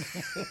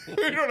roof.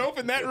 We don't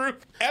open that roof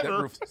ever.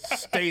 That roof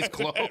stays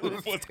closed. That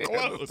roof was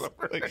closed.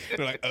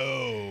 They're like,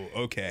 oh,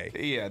 okay.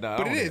 Yeah, no.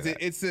 But it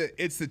is.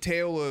 It's the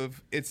tale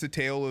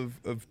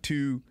of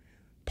two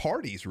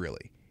parties,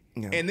 really.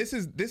 Yeah. And this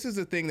is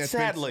the thing that's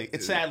sadly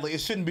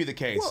it shouldn't be the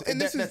case. Well, and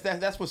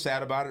that's what's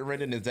sad about it,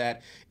 Rendon, is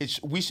that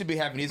we should be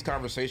having these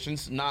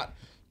conversations, not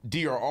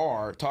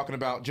DRR talking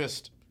about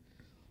just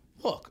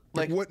look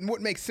like what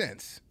makes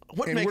sense.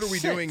 What are we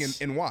sense? doing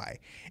and why?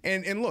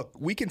 And look,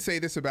 we can say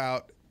this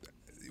about.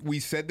 We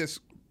said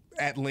this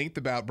at length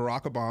about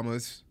Barack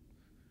Obama's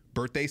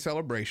birthday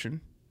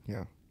celebration.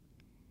 Yeah.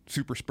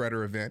 Super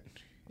spreader event,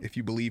 if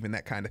you believe in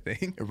that kind of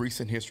thing. In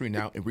recent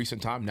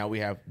time, now we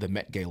have the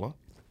Met Gala.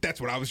 That's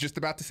what I was just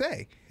about to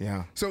say.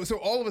 Yeah. So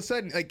all of a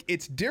sudden, like,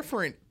 it's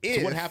different.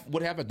 So what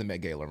happened at the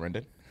Met Gala,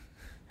 Rendon?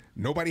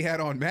 Nobody had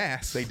on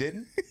masks. They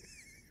didn't?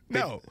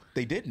 No.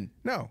 They didn't?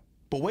 No.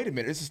 But wait a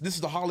minute. This is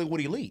the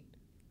Hollywood elite.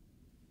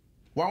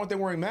 Why aren't they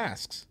wearing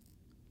masks?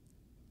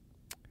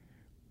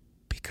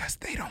 Because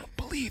they don't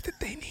believe that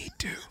they need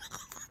to.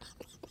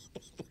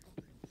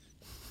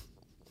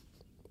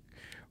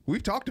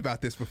 We've talked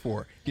about this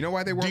before. You know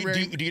why they weren't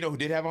wearing? Do you know who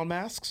did have on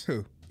masks?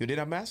 Who? Who did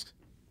have masks?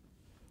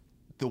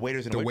 The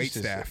waiters and the wait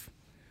waitresses. staff.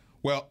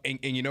 Well, and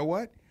you know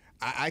what?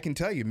 I can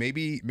tell you,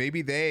 maybe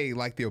they,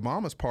 like the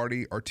Obama's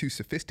party, are too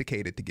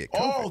sophisticated to get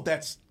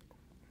COVID.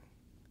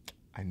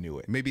 I knew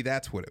it. Maybe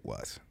that's what it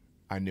was.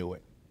 I knew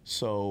it.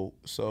 So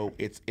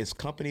it's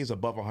companies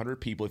above 100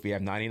 people. If you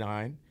have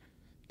 99,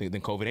 then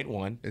COVID ain't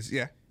one.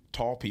 Yeah.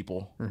 Tall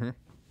people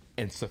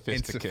and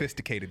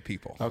sophisticated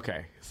people.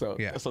 Okay. So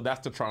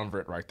that's the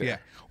triumvirate right there. Yeah.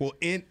 Well,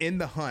 in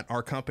the hunt,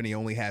 our company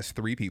only has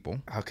 3 people.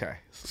 Okay.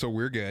 So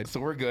we're good.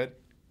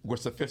 We're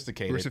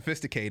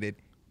sophisticated.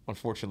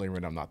 Unfortunately,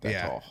 I'm not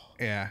that tall.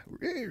 Yeah.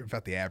 We're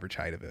about the average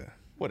height of a...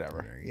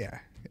 Whatever. Yeah.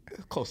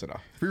 Close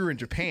enough. If we were in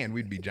Japan,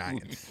 we'd be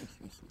giants.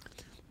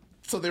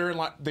 So there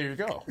you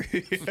go.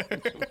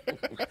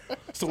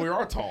 So we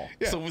are tall.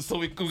 Yeah. So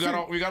we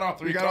got all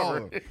 3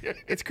 covered.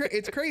 It's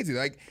crazy.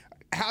 Like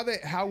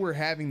how we're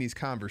having these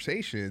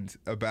conversations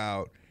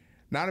about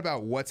not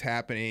about what's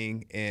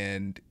happening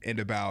and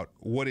about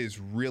what is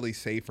really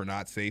safe or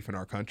not safe in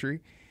our country.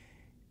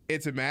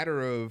 It's a matter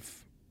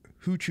of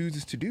who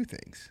chooses to do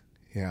things.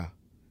 Yeah.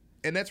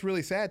 And that's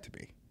really sad to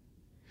me.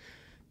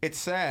 It's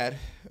sad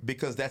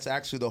because that's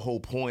actually the whole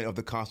point of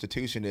the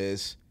Constitution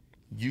is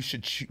you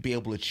should be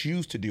able to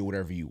choose to do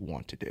whatever you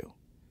want to do.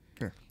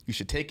 Yeah. You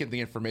should take in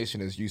the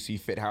information as you see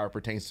fit, how it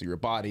pertains to your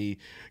body,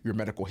 your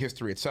medical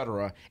history,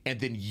 etc., and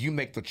then you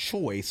make the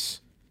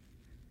choice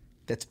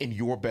that's in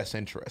your best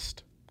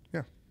interest.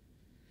 Yeah.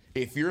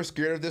 If you're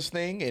scared of this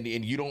thing and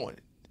you don't,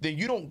 then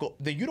you don't go.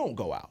 Then you don't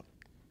go out.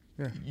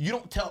 Yeah. You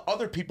don't tell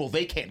other people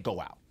they can't go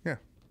out. Yeah.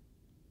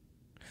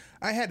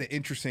 I had an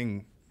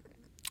interesting.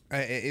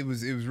 It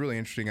was really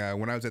interesting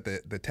when I was at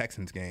the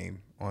Texans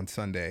game on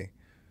Sunday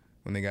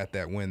when they got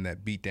that win,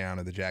 that beat down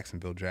of the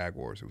Jacksonville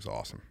Jaguars. It was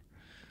awesome.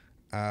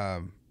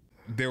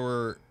 There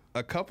were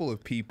a couple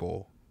of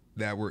people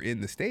that were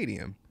in the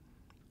stadium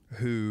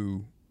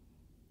who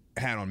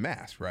had on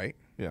masks, right?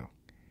 Yeah.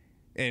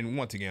 And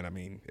once again, I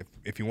mean,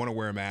 if you want to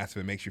wear a mask,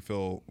 if it makes you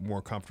feel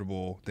more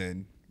comfortable,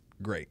 then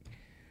great.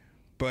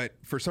 But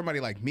for somebody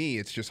like me,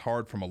 it's just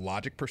hard from a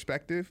logic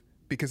perspective,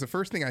 because the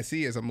first thing I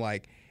see is I'm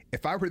like,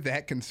 if I were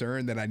that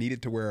concerned that I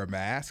needed to wear a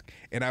mask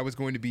and I was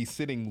going to be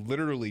sitting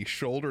literally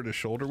shoulder to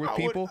shoulder with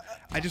people,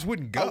 I just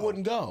wouldn't go. I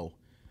wouldn't go.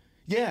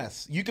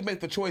 Yes, you can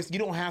make the choice. You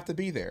don't have to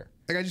be there.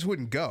 Like, I just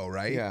wouldn't go,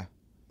 right? Yeah.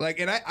 Like,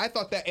 and I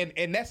thought that,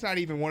 and that's not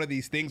even one of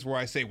these things where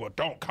I say, well,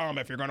 don't come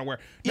if you're going to wear.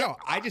 No,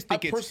 I just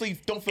think I personally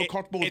don't feel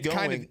comfortable with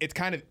going.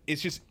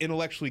 It's just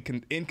intellectually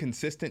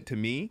inconsistent to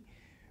me,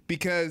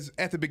 because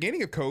at the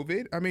beginning of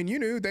COVID, I mean, you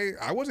knew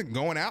I wasn't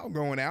going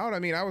out. I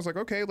mean, I was like,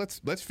 okay,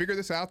 let's figure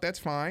this out. That's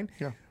fine.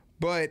 Yeah.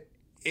 But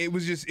it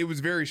was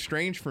very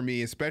strange for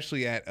me,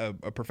 especially at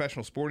a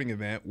professional sporting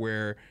event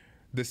where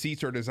the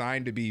seats are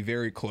designed to be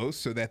very close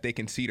so that they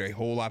can seat a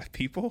whole lot of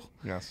people.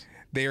 Yes.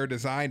 They are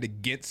designed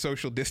against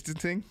social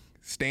distancing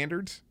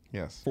standards.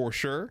 Yes. For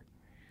sure.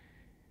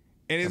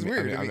 And it's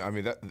weird. I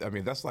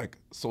mean, that's like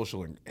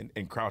social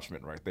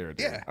encroachment right there.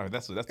 Dude. Yeah. I mean,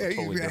 that's yeah, totally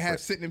you different. have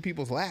sitting in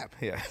people's lap.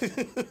 Yeah.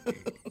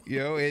 You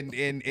know,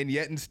 and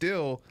yet and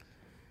still,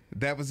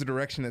 that was the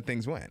direction that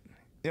things went.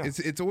 Yeah.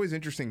 It's always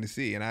interesting to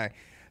see. And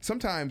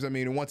sometimes, I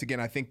mean, and once again,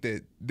 I think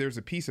that there's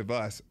a piece of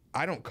us.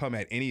 I don't come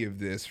at any of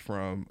this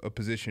from a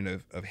position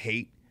of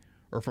hate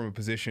or from a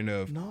position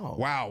of,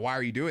 wow, why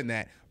are you doing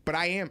that? But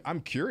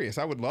I'm curious.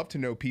 I would love to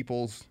know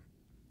people's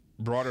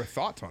broader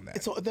thoughts on that.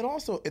 And so then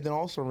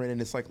also, Renan,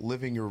 it's like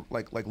living your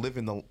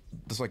living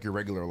just like your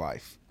regular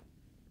life.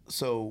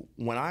 So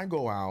when I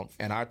go out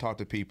and I talk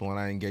to people and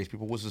I engage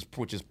people, which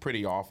is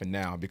pretty often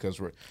now,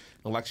 because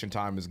election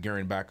time is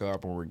gearing back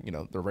up,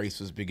 and the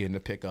races begin to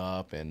pick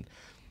up and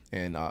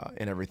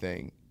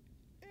everything.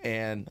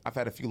 And I've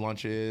had a few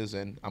lunches,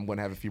 and I'm going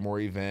to have a few more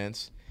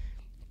events.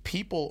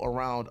 People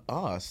around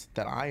us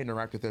that I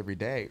interact with every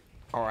day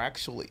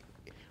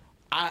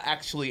I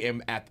actually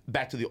am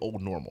back to the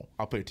old normal.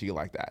 I'll put it to you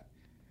like that.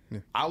 Yeah.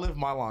 I live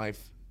my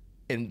life,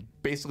 and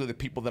basically the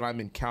people that I'm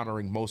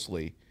encountering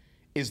mostly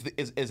is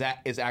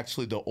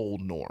actually the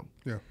old norm.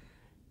 Yeah.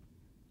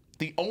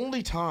 The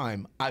only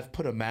time I've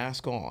put a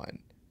mask on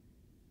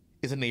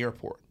is in the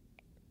airport.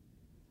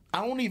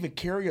 I don't even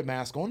carry a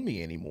mask on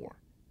me anymore.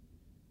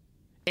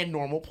 In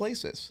normal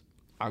places,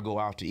 I go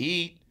out to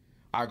eat,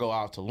 I go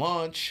out to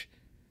lunch,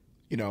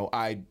 you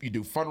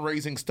do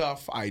fundraising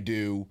stuff, I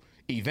do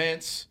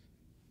events.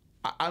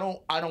 I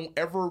don't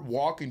ever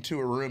walk into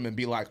a room and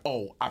be like,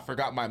 oh, I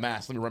forgot my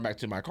mask, let me run back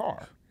to my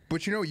car.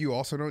 But you know what you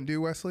also don't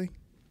do, Wesley?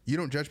 You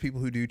don't judge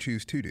people who do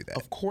choose to do that.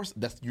 Of course,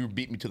 you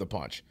beat me to the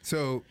punch.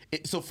 So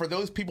for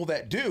those people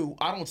that do,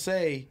 I don't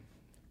say,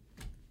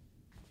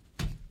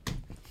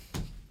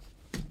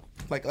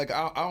 like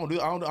I don't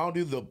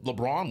do the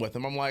LeBron with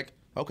him. I'm like,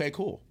 okay,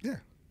 cool. Yeah.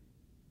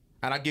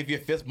 And I give you a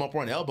fist bump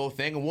or an elbow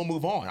thing, and we'll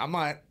move on.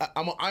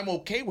 I'm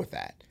okay with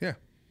that. Yeah.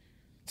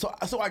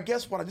 So I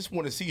guess what I just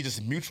want to see is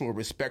just mutual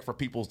respect for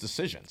people's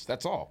decisions.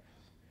 That's all.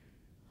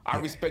 I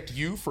respect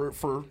you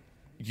for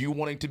you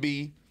wanting to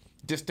be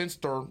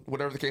distanced or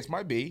whatever the case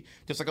might be,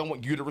 just like I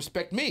want you to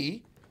respect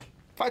me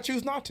if I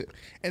choose not to.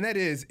 And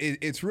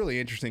it's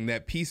really interesting,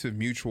 that piece of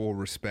mutual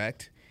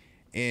respect.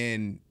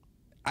 And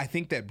I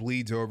think that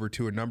bleeds over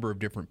to a number of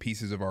different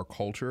pieces of our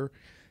culture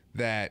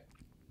that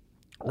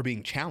are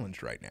being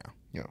challenged right now.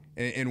 Yeah.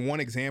 And one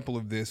example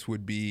of this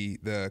would be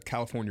the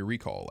California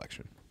recall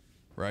election,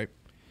 right?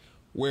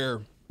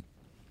 Where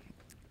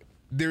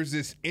there's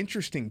this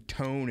interesting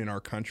tone in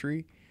our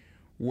country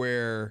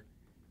where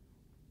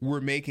we're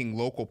making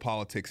local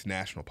politics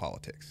national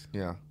politics.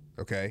 Yeah.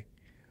 Okay?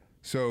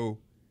 So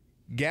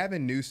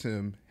Gavin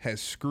Newsom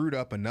has screwed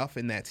up enough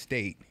in that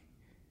state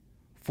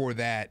for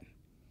that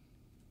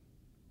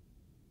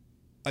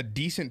a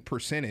decent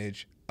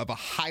percentage of a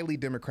highly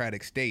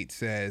Democratic state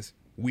says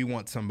we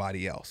want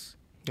somebody else,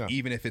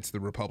 even if it's the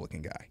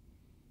Republican guy.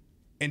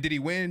 And did he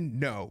win?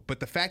 No. But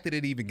the fact that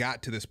it even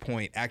got to this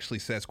point actually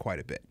says quite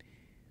a bit.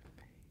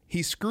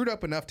 He screwed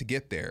up enough to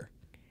get there.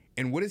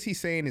 And what does he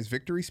say in his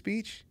victory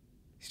speech?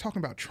 He's talking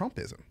about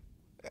Trumpism.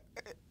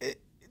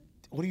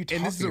 What are you talking about?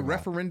 And this is a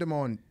referendum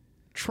on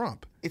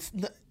Trump. It's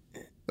not...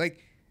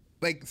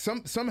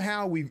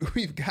 somehow we've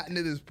gotten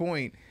to this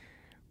point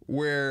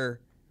where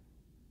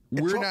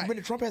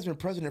Trump has been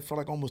president for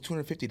like almost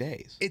 250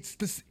 days. It's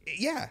this,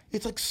 yeah.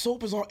 It's like so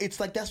bizarre.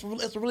 It's like that's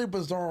a really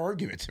bizarre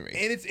argument to me.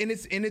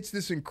 And it's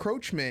this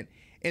encroachment,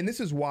 and this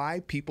is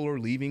why people are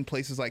leaving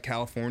places like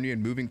California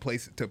and moving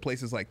to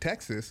places like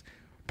Texas.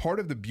 Part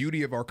of the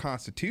beauty of our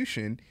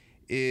Constitution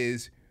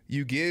is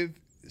you give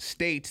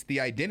states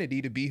the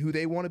identity to be who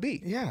they want to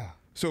be. Yeah.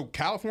 So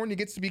California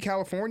gets to be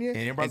California, And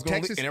everybody's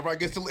going to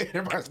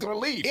everybody's going to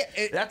leave.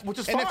 That's which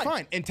is fine. And that's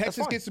fine. And Texas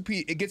That's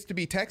fine. gets to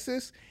be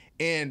Texas.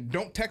 And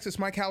don't Texas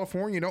my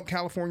California, don't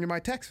California my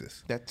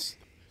Texas. That's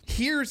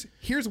Here's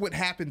what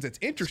happens that's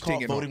interesting.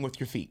 called voting with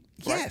your feet.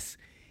 Right? Yes.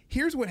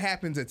 Here's what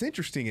happens that's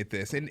interesting at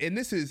this. And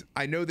this is,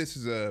 I know this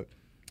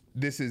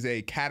is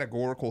a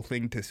categorical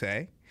thing to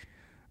say.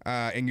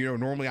 And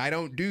normally I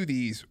don't do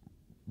these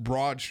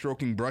broad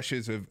stroking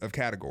brushes of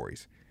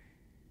categories.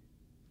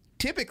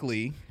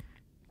 Typically,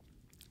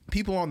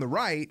 people on the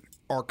right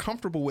are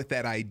comfortable with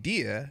that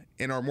idea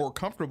and are more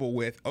comfortable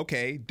with,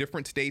 okay,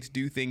 different states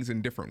do things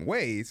in different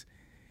ways.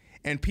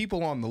 And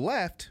people on the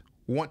left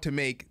want to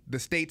make the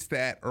states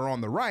that are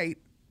on the right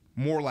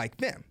more like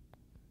them.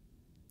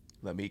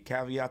 Let me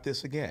caveat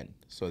this again,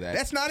 so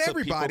That's not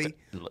everybody,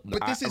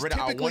 but this is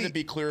typically. I want to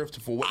be clear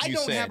for what you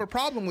said. I don't have a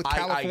problem with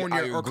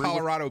California or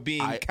Colorado being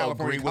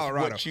California, agree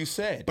Colorado. with what you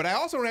said, but I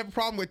also don't have a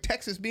problem with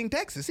Texas being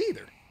Texas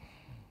either.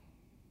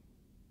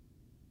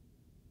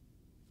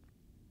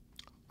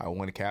 I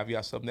want to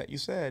caveat something that you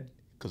said,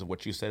 because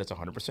what you said is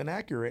 100%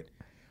 accurate.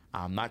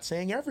 I'm not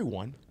saying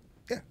everyone.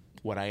 Yeah.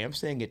 What I am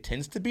saying, it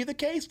tends to be the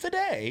case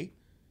today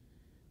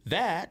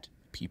that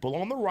people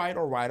on the right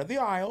or right of the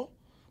aisle,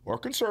 or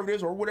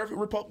conservatives, or whatever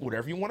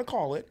you want to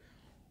call it,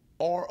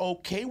 are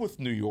okay with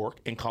New York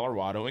and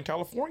Colorado and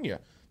California.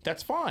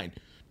 That's fine.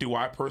 Do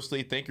I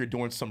personally think you're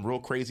doing some real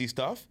crazy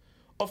stuff?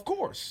 Of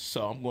course.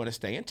 So I'm going to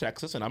stay in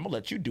Texas, and I'm going to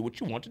let you do what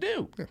you want to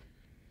do. Yeah.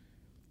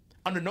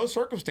 Under no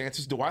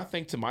circumstances do I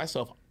think to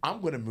myself, I'm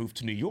going to move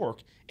to New York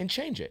and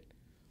change it.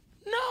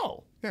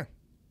 No. Yeah.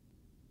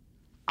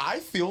 I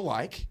feel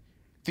like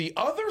the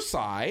other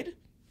side,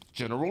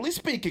 generally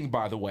speaking,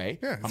 by the way,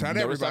 it's not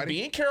everybody. I'm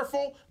being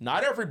careful,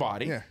 not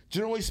everybody,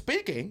 generally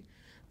speaking,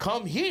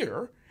 come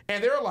here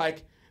and they're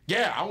like,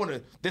 yeah, I want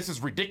to, this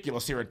is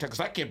ridiculous here in Texas.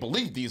 I can't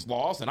believe these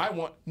laws. And I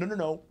want,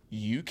 no.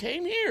 You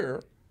came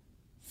here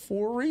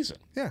for a reason.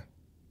 Yeah.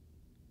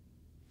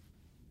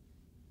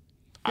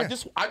 I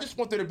just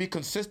want there to be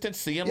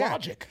consistency and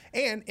logic.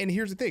 And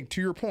here's the thing, to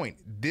your point,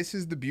 this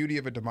is the beauty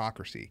of a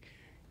democracy.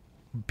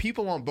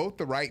 People on both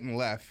the right and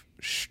left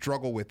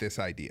struggle with this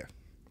idea.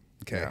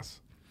 Okay. Yes.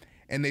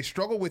 And they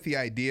struggle with the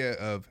idea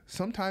of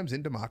sometimes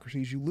in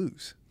democracies you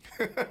lose.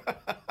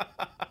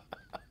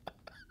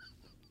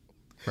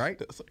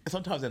 Right?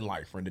 Sometimes in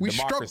life, in the we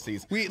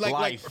democracies,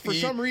 for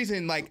some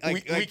reason, you're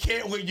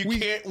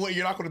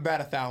not going to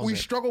bat 1,000. We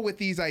struggle with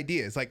these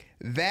ideas. Like,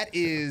 that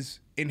is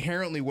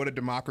inherently what a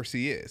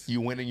democracy is. You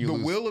win and you lose.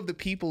 The will of the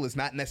people is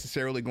not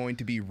necessarily going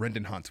to be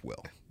Rendon Hunt's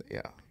will.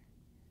 Yeah.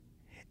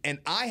 And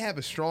I have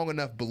a strong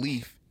enough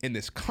belief in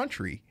this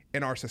country,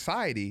 in our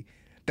society,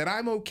 that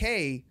I'm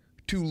okay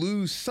to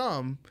lose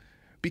some,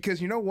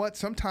 because you know what?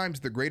 Sometimes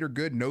the greater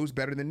good knows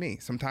better than me.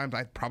 Sometimes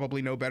I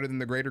probably know better than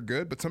the greater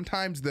good, but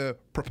sometimes the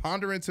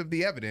preponderance of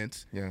the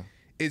evidence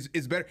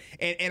is better.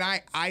 And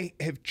I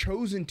have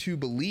chosen to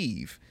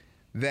believe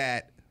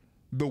that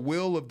the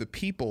will of the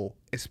people,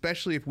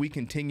 especially if we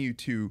continue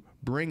to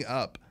bring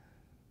up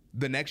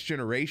the next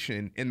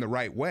generation in the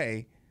right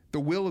way, the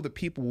will of the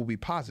people will be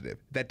positive.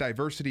 That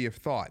diversity of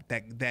thought,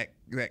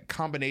 that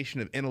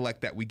combination of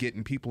intellect that we get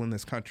in people in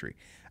this country,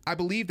 I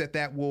believe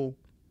that will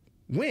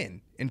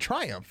win and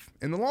triumph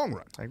in the long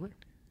run. I agree.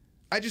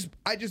 I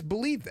just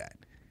believe that.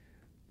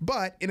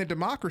 But in a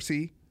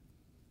democracy,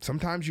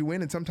 sometimes you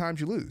win and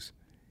sometimes you lose.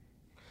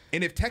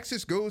 And if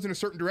Texas goes in a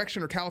certain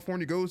direction or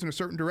California goes in a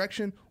certain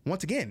direction,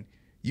 once again,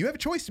 you have a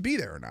choice to be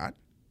there or not,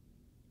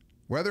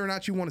 whether or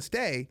not you want to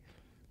stay.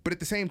 But at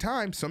the same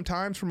time,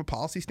 sometimes from a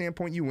policy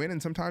standpoint, you win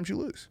and sometimes you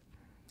lose.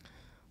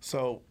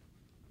 So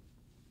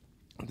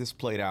this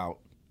played out,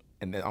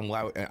 and I'm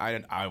glad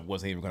I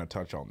wasn't even going to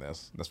touch on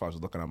this. That's why I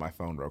was looking at my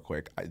phone real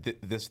quick.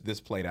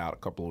 This played out a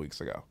couple of weeks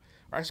ago,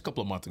 or actually a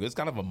couple of months ago. It's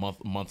kind of a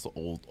months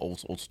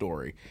old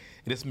story.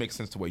 And this makes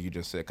sense to what you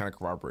just said. Kind of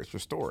corroborates your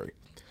story.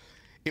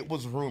 It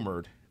was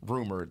rumored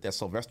that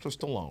Sylvester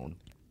Stallone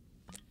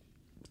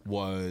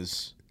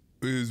was.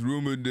 It is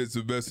rumored that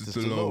Sylvester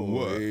Stallone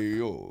what? It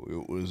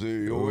was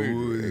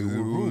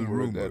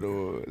rumored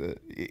that.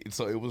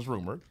 So it was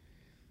rumored.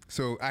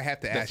 So I have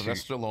to ask you.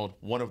 Sylvester Stallone,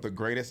 one of the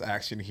greatest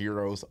action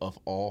heroes of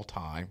all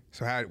time.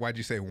 So why'd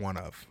you say one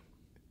of?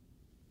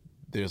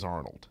 There's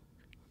Arnold.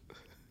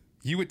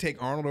 You would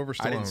take Arnold over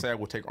Stallone? I didn't say I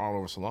would take Arnold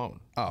over Stallone.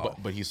 Oh.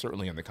 But he's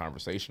certainly in the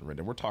conversation,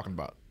 Rendon. We're talking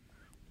about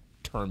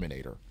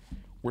Terminator.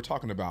 We're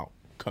talking about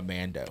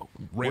Commando.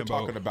 We're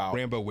talking about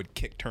Rambo would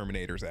kick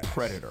Terminator's ass.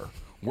 Predator.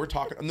 We're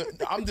talking.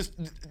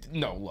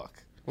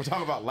 Look. We're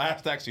talking about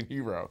Last Action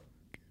Hero.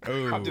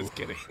 Oh. I'm just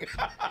kidding.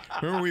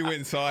 Remember we went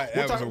and saw it?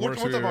 That was the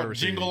worst movie I've ever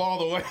seen. Jingle All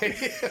the Way.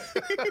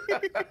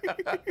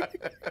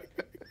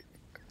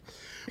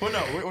 Well,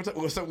 no,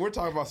 we're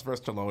talking about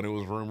Sylvester Stallone. It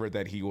was rumored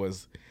that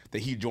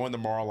he joined the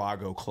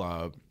Mar-a-Lago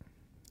club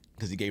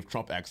because he gave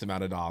Trump X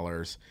amount of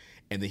dollars,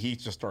 and that he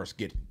just starts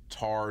getting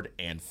tarred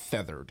and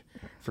feathered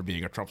for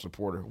being a Trump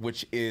supporter,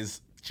 which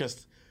is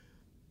just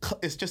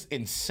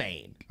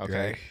insane.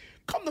 Okay.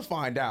 Come to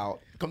find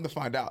out,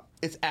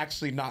 it's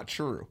actually not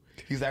true.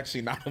 He's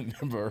actually not a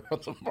member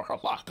of the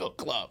Mar-a-Lago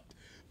club.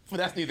 But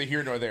that's neither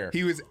here nor there.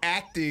 He was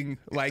acting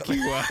like he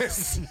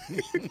was.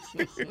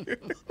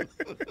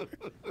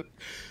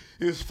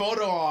 His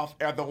photo off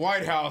at the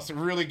White House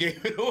really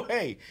gave it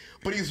away.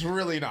 But he's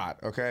really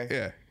not, okay?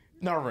 Yeah.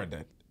 Now,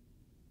 Rendon.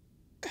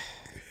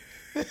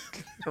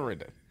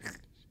 Rendon.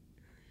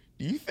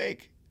 Do you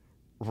think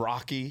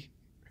Rocky,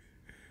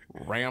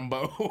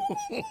 Rambo,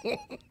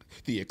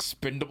 the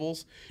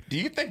Expendables, do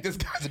you think this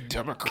guy's a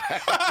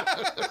Democrat?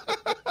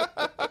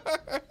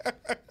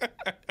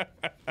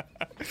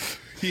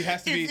 He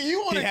has to be. He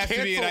has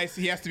to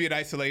be an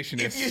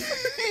isolationist.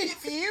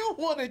 If you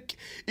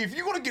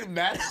want to get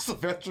mad at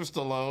Sylvester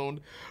Stallone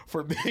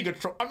for being a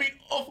Trump, I mean,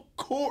 of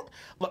course.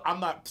 Look,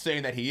 I'm not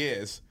saying that he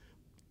is,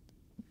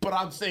 but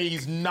I'm saying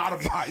he's not a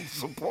Biden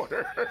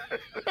supporter.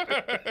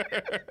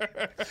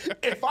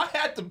 If I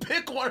had to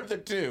pick one of the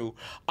two,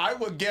 I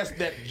would guess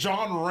that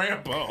John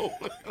Rambo.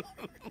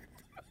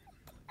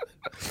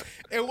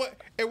 And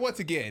once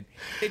again,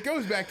 it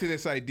goes back to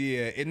this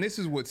idea, and this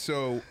is what's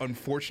so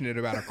unfortunate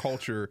about our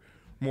culture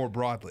more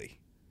broadly.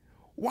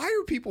 Why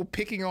are people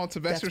picking on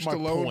Sylvester That's my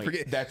Stallone?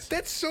 point.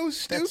 That's so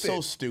stupid. That's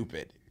so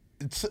stupid.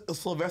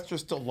 Sylvester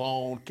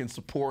Stallone can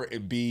support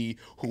and be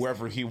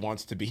whoever he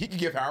wants to be. He can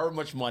give however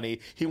much money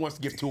he wants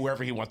to give to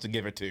whoever he wants to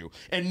give it to.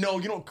 And no,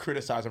 you don't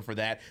criticize him for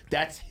that.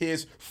 That's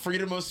his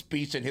freedom of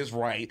speech and his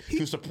right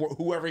to support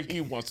whoever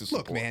he wants to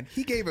support. Look, man,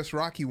 he gave us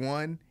Rocky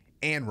 1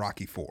 and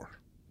Rocky 4.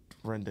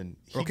 Rendon,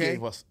 Okay.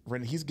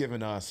 he's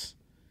given us.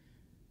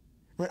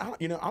 I'm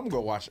gonna go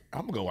watch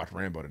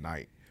Rambo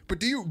tonight.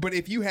 But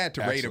if you had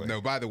to rate him Actually.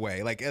 though, by the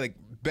way, like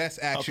best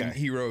action Okay.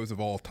 heroes of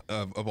all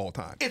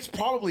time. It's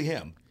probably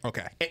him.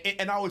 Okay.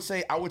 And I would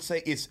say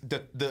it's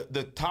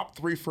the top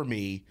three for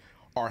me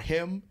are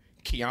him,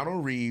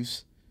 Keanu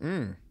Reeves,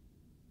 and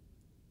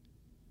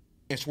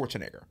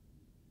Schwarzenegger.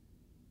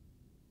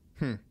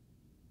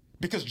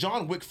 Because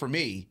John Wick for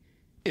me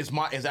is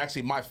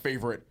actually my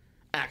favorite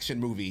action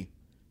movie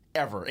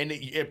ever, and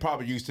it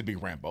probably used to be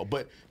Rambo,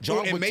 but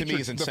John Wick to me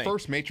is insane. The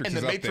first Matrix and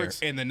is the up Matrix,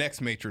 there, and the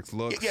next Matrix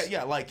looks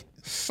like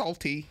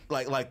salty.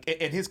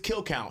 And his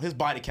kill count, his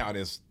body count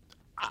is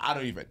I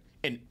don't even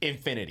in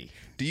infinity.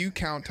 Do you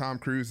count Tom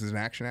Cruise as an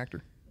action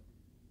actor?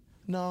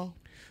 No.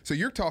 So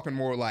you're talking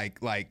more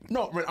like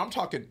No, I'm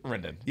talking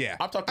Rendon. Yeah,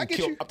 I'm talking I get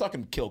kill. you. I'm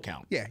talking kill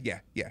count. yeah.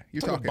 You're I'm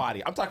talking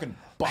body. I'm talking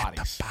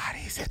bodies.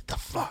 bodies hit the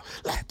floor.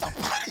 Let the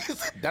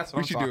bodies. That's what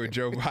We I'm should talking. do a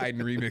Joe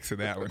Biden remix of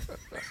that one.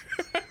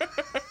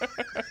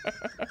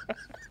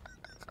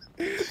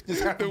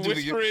 Just have The him do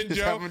whispering just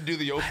Joe. have him do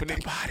the opening.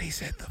 The bodies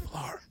hit the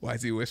floor. Why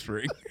is he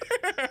whispering?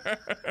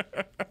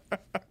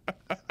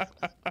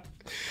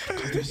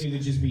 It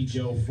would just be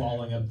Joe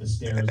falling up the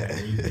stairs.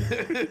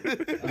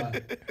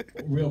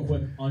 Real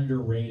quick,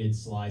 underrated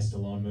Sly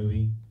Stallone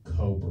movie,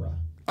 Cobra.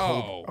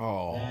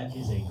 Oh. That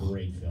is a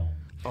great film.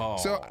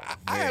 So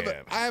I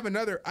have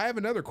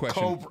another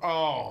question. Cobra.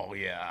 Oh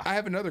yeah. I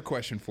have another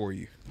question for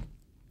you.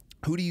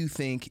 Who do you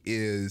think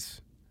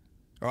is?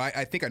 Oh,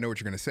 I think I know what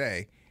you're going to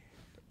say.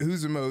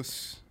 Who's the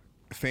most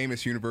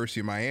famous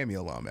University of Miami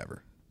alum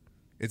ever?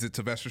 Is it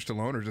Sylvester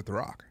Stallone or is it The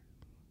Rock?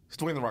 It's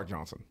Dwayne The Rock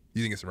Johnson.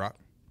 You think it's The Rock?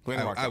 Dwayne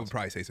The Rock I would Johnson.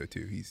 probably say so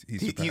too. He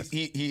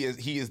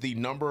is the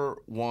number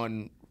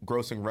one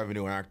grossing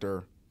revenue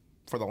actor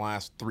for the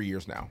last 3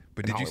 years now.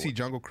 But in did you see Hollywood.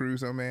 Jungle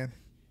Cruise, though, man?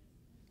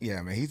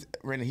 Yeah, man.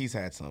 He's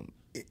had some.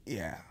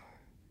 Yeah.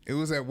 It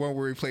was that one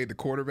where he played the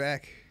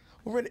quarterback.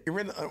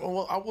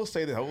 Well, I will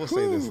say this.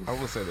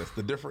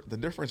 The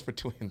difference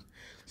between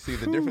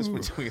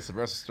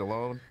Sylvester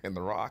Stallone and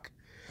The Rock.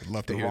 I'd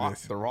love to hear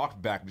this. The Rock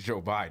backed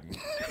Joe Biden.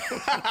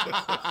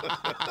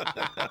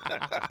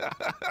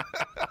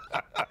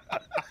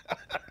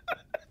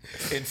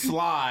 And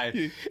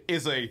Sly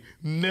is a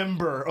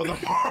member of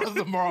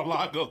the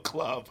Mar-a-Lago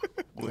Club.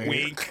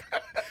 Wink.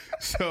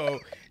 So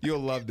you'll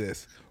love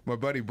this. My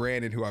buddy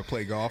Brandon, who I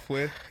play golf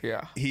with,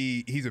 Yeah.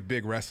 he's a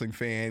big wrestling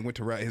fan. Went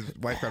to his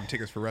wife got him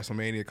tickets for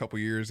WrestleMania a couple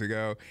years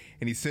ago,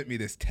 and he sent me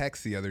this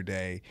text the other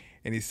day,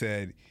 and he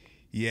said,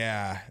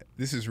 "Yeah,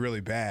 this is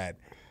really bad.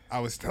 I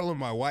was telling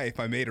my wife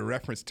I made a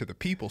reference to the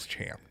People's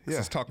Champ. This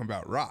is talking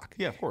about Rock.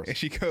 Yeah, of course. And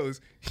she goes,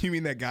 "You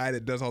mean that guy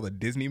that does all the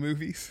Disney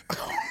movies?"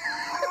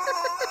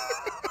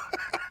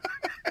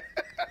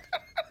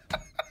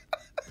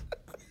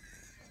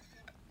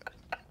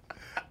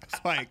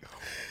 It's like,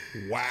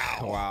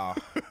 wow.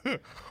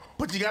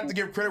 But you got to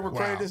give credit where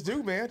credit Wow. is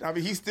due, man. I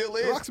mean, he still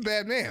is. The Rock's a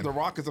bad man. The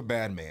Rock is a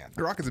bad man.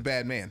 The Rock is a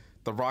bad man.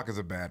 The Rock is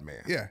a bad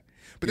man. Yeah.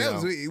 But You that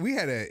was know, we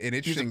had an He's a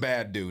interesting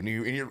bad dude,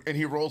 and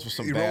he rolls with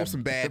some he bad. rolls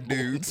some bad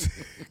dudes.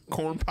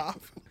 Corn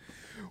pop.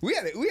 We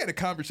had a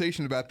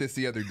conversation about this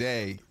the other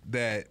day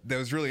that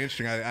was really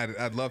interesting.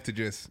 I'd love to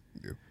just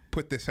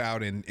put this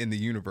out in the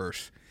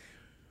universe.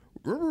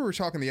 Remember we were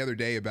talking the other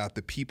day about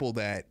the people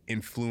that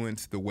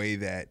influence the way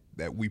that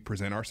we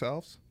present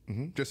ourselves,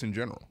 just in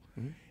general.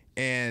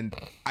 And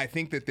I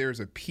think that there's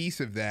a piece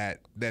of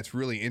that that's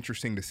really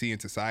interesting to see in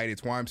society.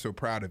 It's why I'm so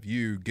proud of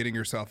you getting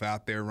yourself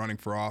out there, running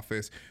for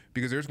office,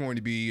 because there's going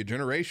to be a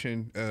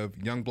generation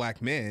of young black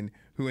men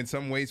who in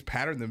some ways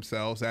pattern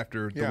themselves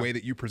after the way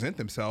that you present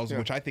themselves,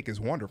 which I think is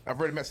wonderful. I've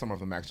already met some of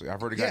them, actually.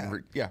 I've already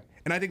gotten,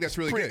 And I think that's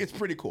really good. It's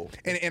pretty cool.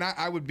 And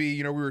I would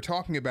be, we were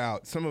talking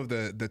about some of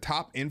the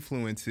top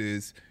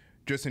influences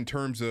just in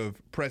terms of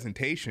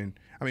presentation.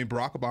 I mean,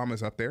 Barack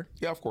Obama's up there.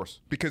 Yeah, of course.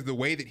 Because the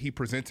way that he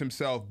presents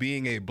himself,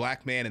 being a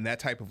black man in that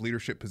type of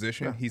leadership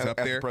position, he's up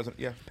there. The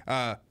president,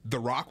 The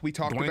Rock we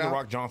talked Dwayne about. The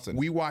Rock Johnson.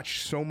 We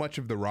watched so much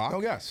of The Rock.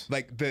 Oh, yes.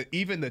 Like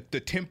even the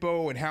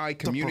tempo and how he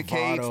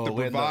communicates, the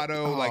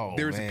bravado.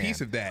 There's a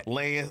piece of that.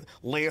 Layeth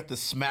the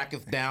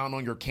smacketh down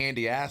on your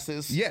candy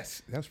asses.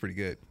 Yes, that was pretty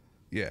good.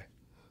 Yeah,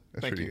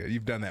 that's Thank pretty you. good.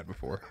 You've done that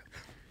before.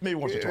 Maybe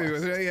once or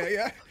twice.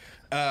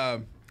 Yeah.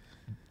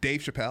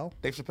 Dave Chappelle.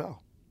 Dave Chappelle.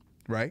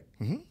 Right?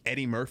 Mm-hmm.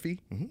 Eddie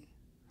Murphy. Mm-hmm.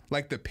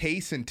 Like the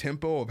pace and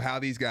tempo of how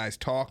these guys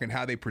talk and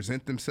how they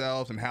present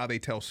themselves and how they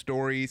tell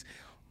stories.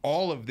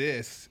 All of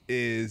this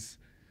is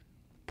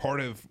part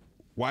of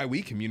why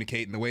we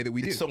communicate in the way that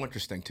we do. It's so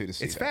interesting, too, to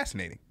see. It's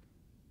fascinating.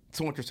 It's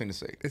so interesting to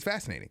see. It's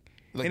fascinating.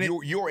 Like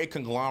you're a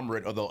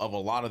conglomerate of a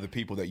lot of the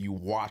people that you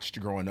watched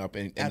growing up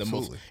in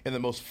the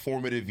most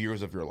formative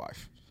years of your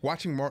life.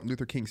 Watching Martin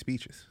Luther King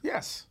speeches.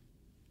 Yes.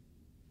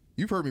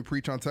 You've heard me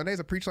preach on Sundays.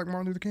 I preach like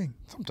Martin Luther King.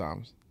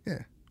 Sometimes.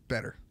 Yeah,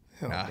 better.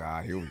 Oh,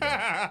 God, here we go.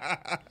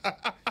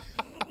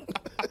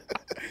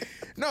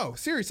 No,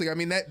 seriously. I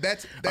mean,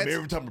 that's I mean,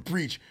 every time I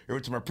preach,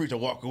 I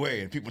walk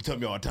away, and people tell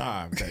me all the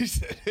time. That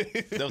was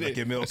like,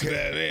 get me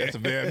okay. That's a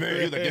bad man.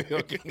 He was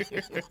like, get me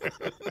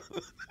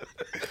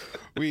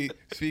okay.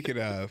 Speaking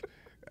of...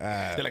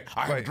 They're like,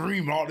 I have a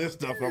dream and all this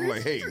stuff. And I'm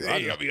like, hey,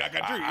 I got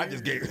dreams. I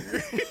just gave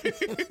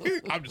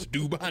I'm just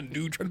dude behind the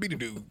dude trying to be the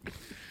dude.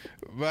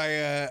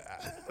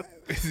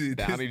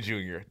 Downey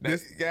Jr.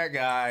 That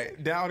guy,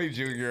 Downey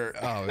Jr.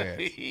 Oh, man.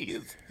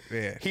 He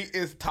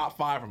is top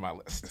 5 on my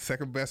list.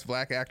 Second best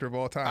black actor of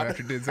all time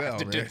after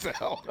Denzel.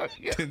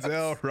 Yes.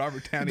 Denzel,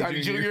 Robert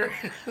Downey Jr.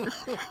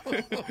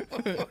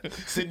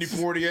 Sidney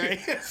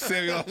Poitier.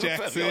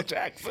 Samuel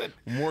Jackson.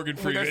 Morgan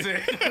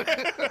Freeman.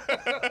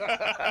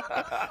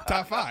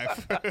 Top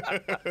 5.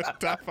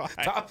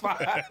 Top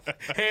 5.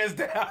 Hands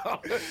down.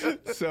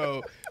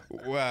 So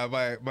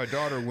my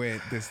daughter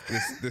went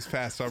this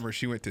past summer.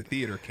 She went to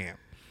theater camp,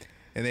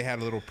 and they had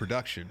a little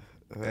production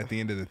at the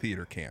end of the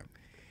theater camp.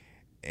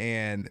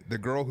 And the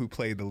girl who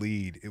played the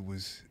lead, it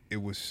was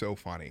so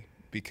funny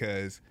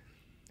because,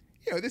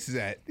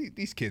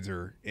 these kids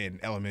are in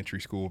elementary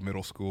school,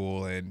 middle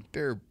school, and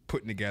they're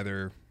putting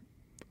together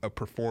a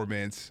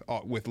performance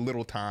with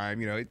little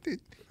time.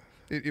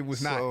 It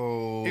was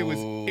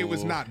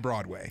not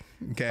Broadway.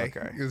 Okay.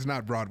 It was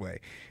not Broadway.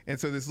 And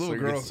so this little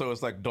girl. So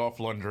it's like Dolph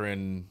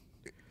Lundgren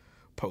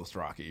post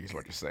Rocky is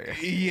what you're saying.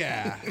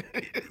 Yeah.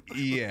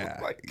 Yeah.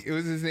 Like, it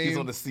was his name. He's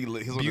on the C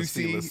list. He's on the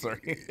C list, sir.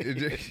 You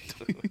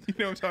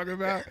know what I'm talking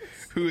about?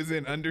 Who is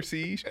in Under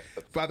Siege?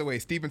 By the way,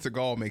 Steven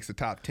Seagal makes the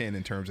top 10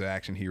 in terms of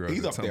action heroes.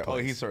 He's up there. Oh,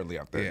 he's certainly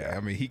up there. Yeah.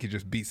 I mean, he could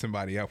just beat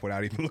somebody up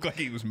without even look like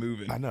he was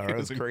moving. I know.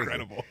 That's crazy.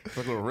 Incredible. It's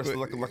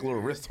like a little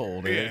wrist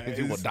hold. Yeah, and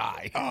people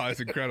die. Oh, it's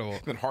incredible.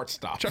 Then heart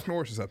stops. Chuck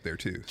Norris is up there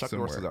too. Chuck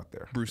Norris is up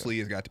there. Bruce Lee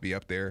has got to be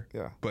up there.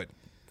 Yeah. But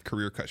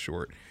career cut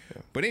short.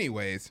 Yeah. But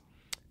anyways.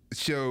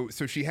 So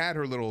she had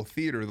her little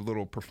theater, the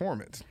little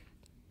performance.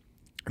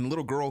 And the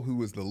little girl who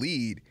was the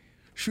lead,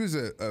 she was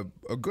a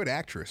good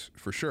actress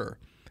for sure,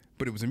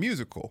 but it was a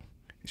musical.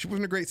 She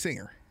wasn't a great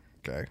singer.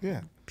 Okay.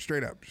 Yeah.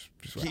 Straight up.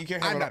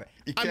 I'm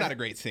not a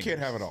great singer. You can't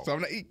have it all. So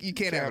you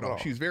can't have it all.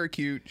 She was very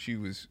cute. She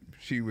was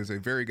a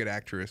very good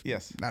actress.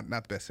 Yes. Not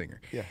the best singer.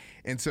 Yeah.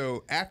 And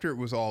so after it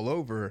was all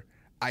over,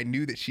 I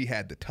knew that she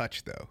had the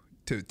touch though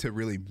to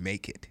really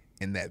make it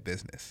in that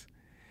business.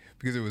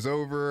 Because it was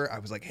over, I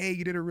was like, hey,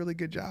 you did a really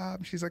good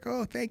job. She's like,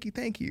 oh, thank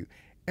you.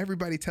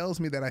 Everybody tells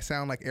me that I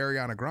sound like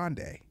Ariana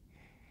Grande.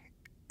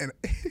 And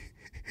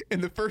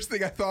the first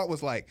thing I thought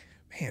was like,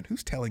 man,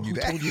 who's telling you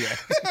that? Told you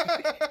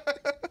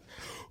that?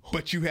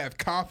 But you have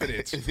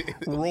confidence.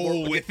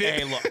 Roll with it.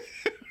 Hey, look.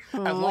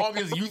 As long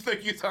as you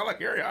think you sound like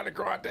Ariana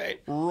Grande,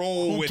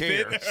 roll with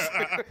cares?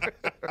 it.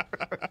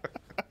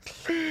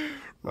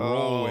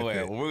 Roll with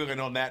it. Well, we're going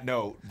on that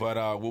note,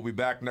 but we'll be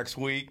back next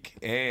week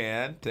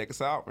and take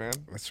us out, man.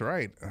 That's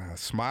right.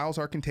 Smiles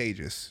are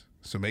contagious,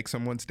 so make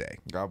someone's day.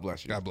 God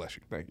bless you. God bless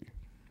you. Thank you.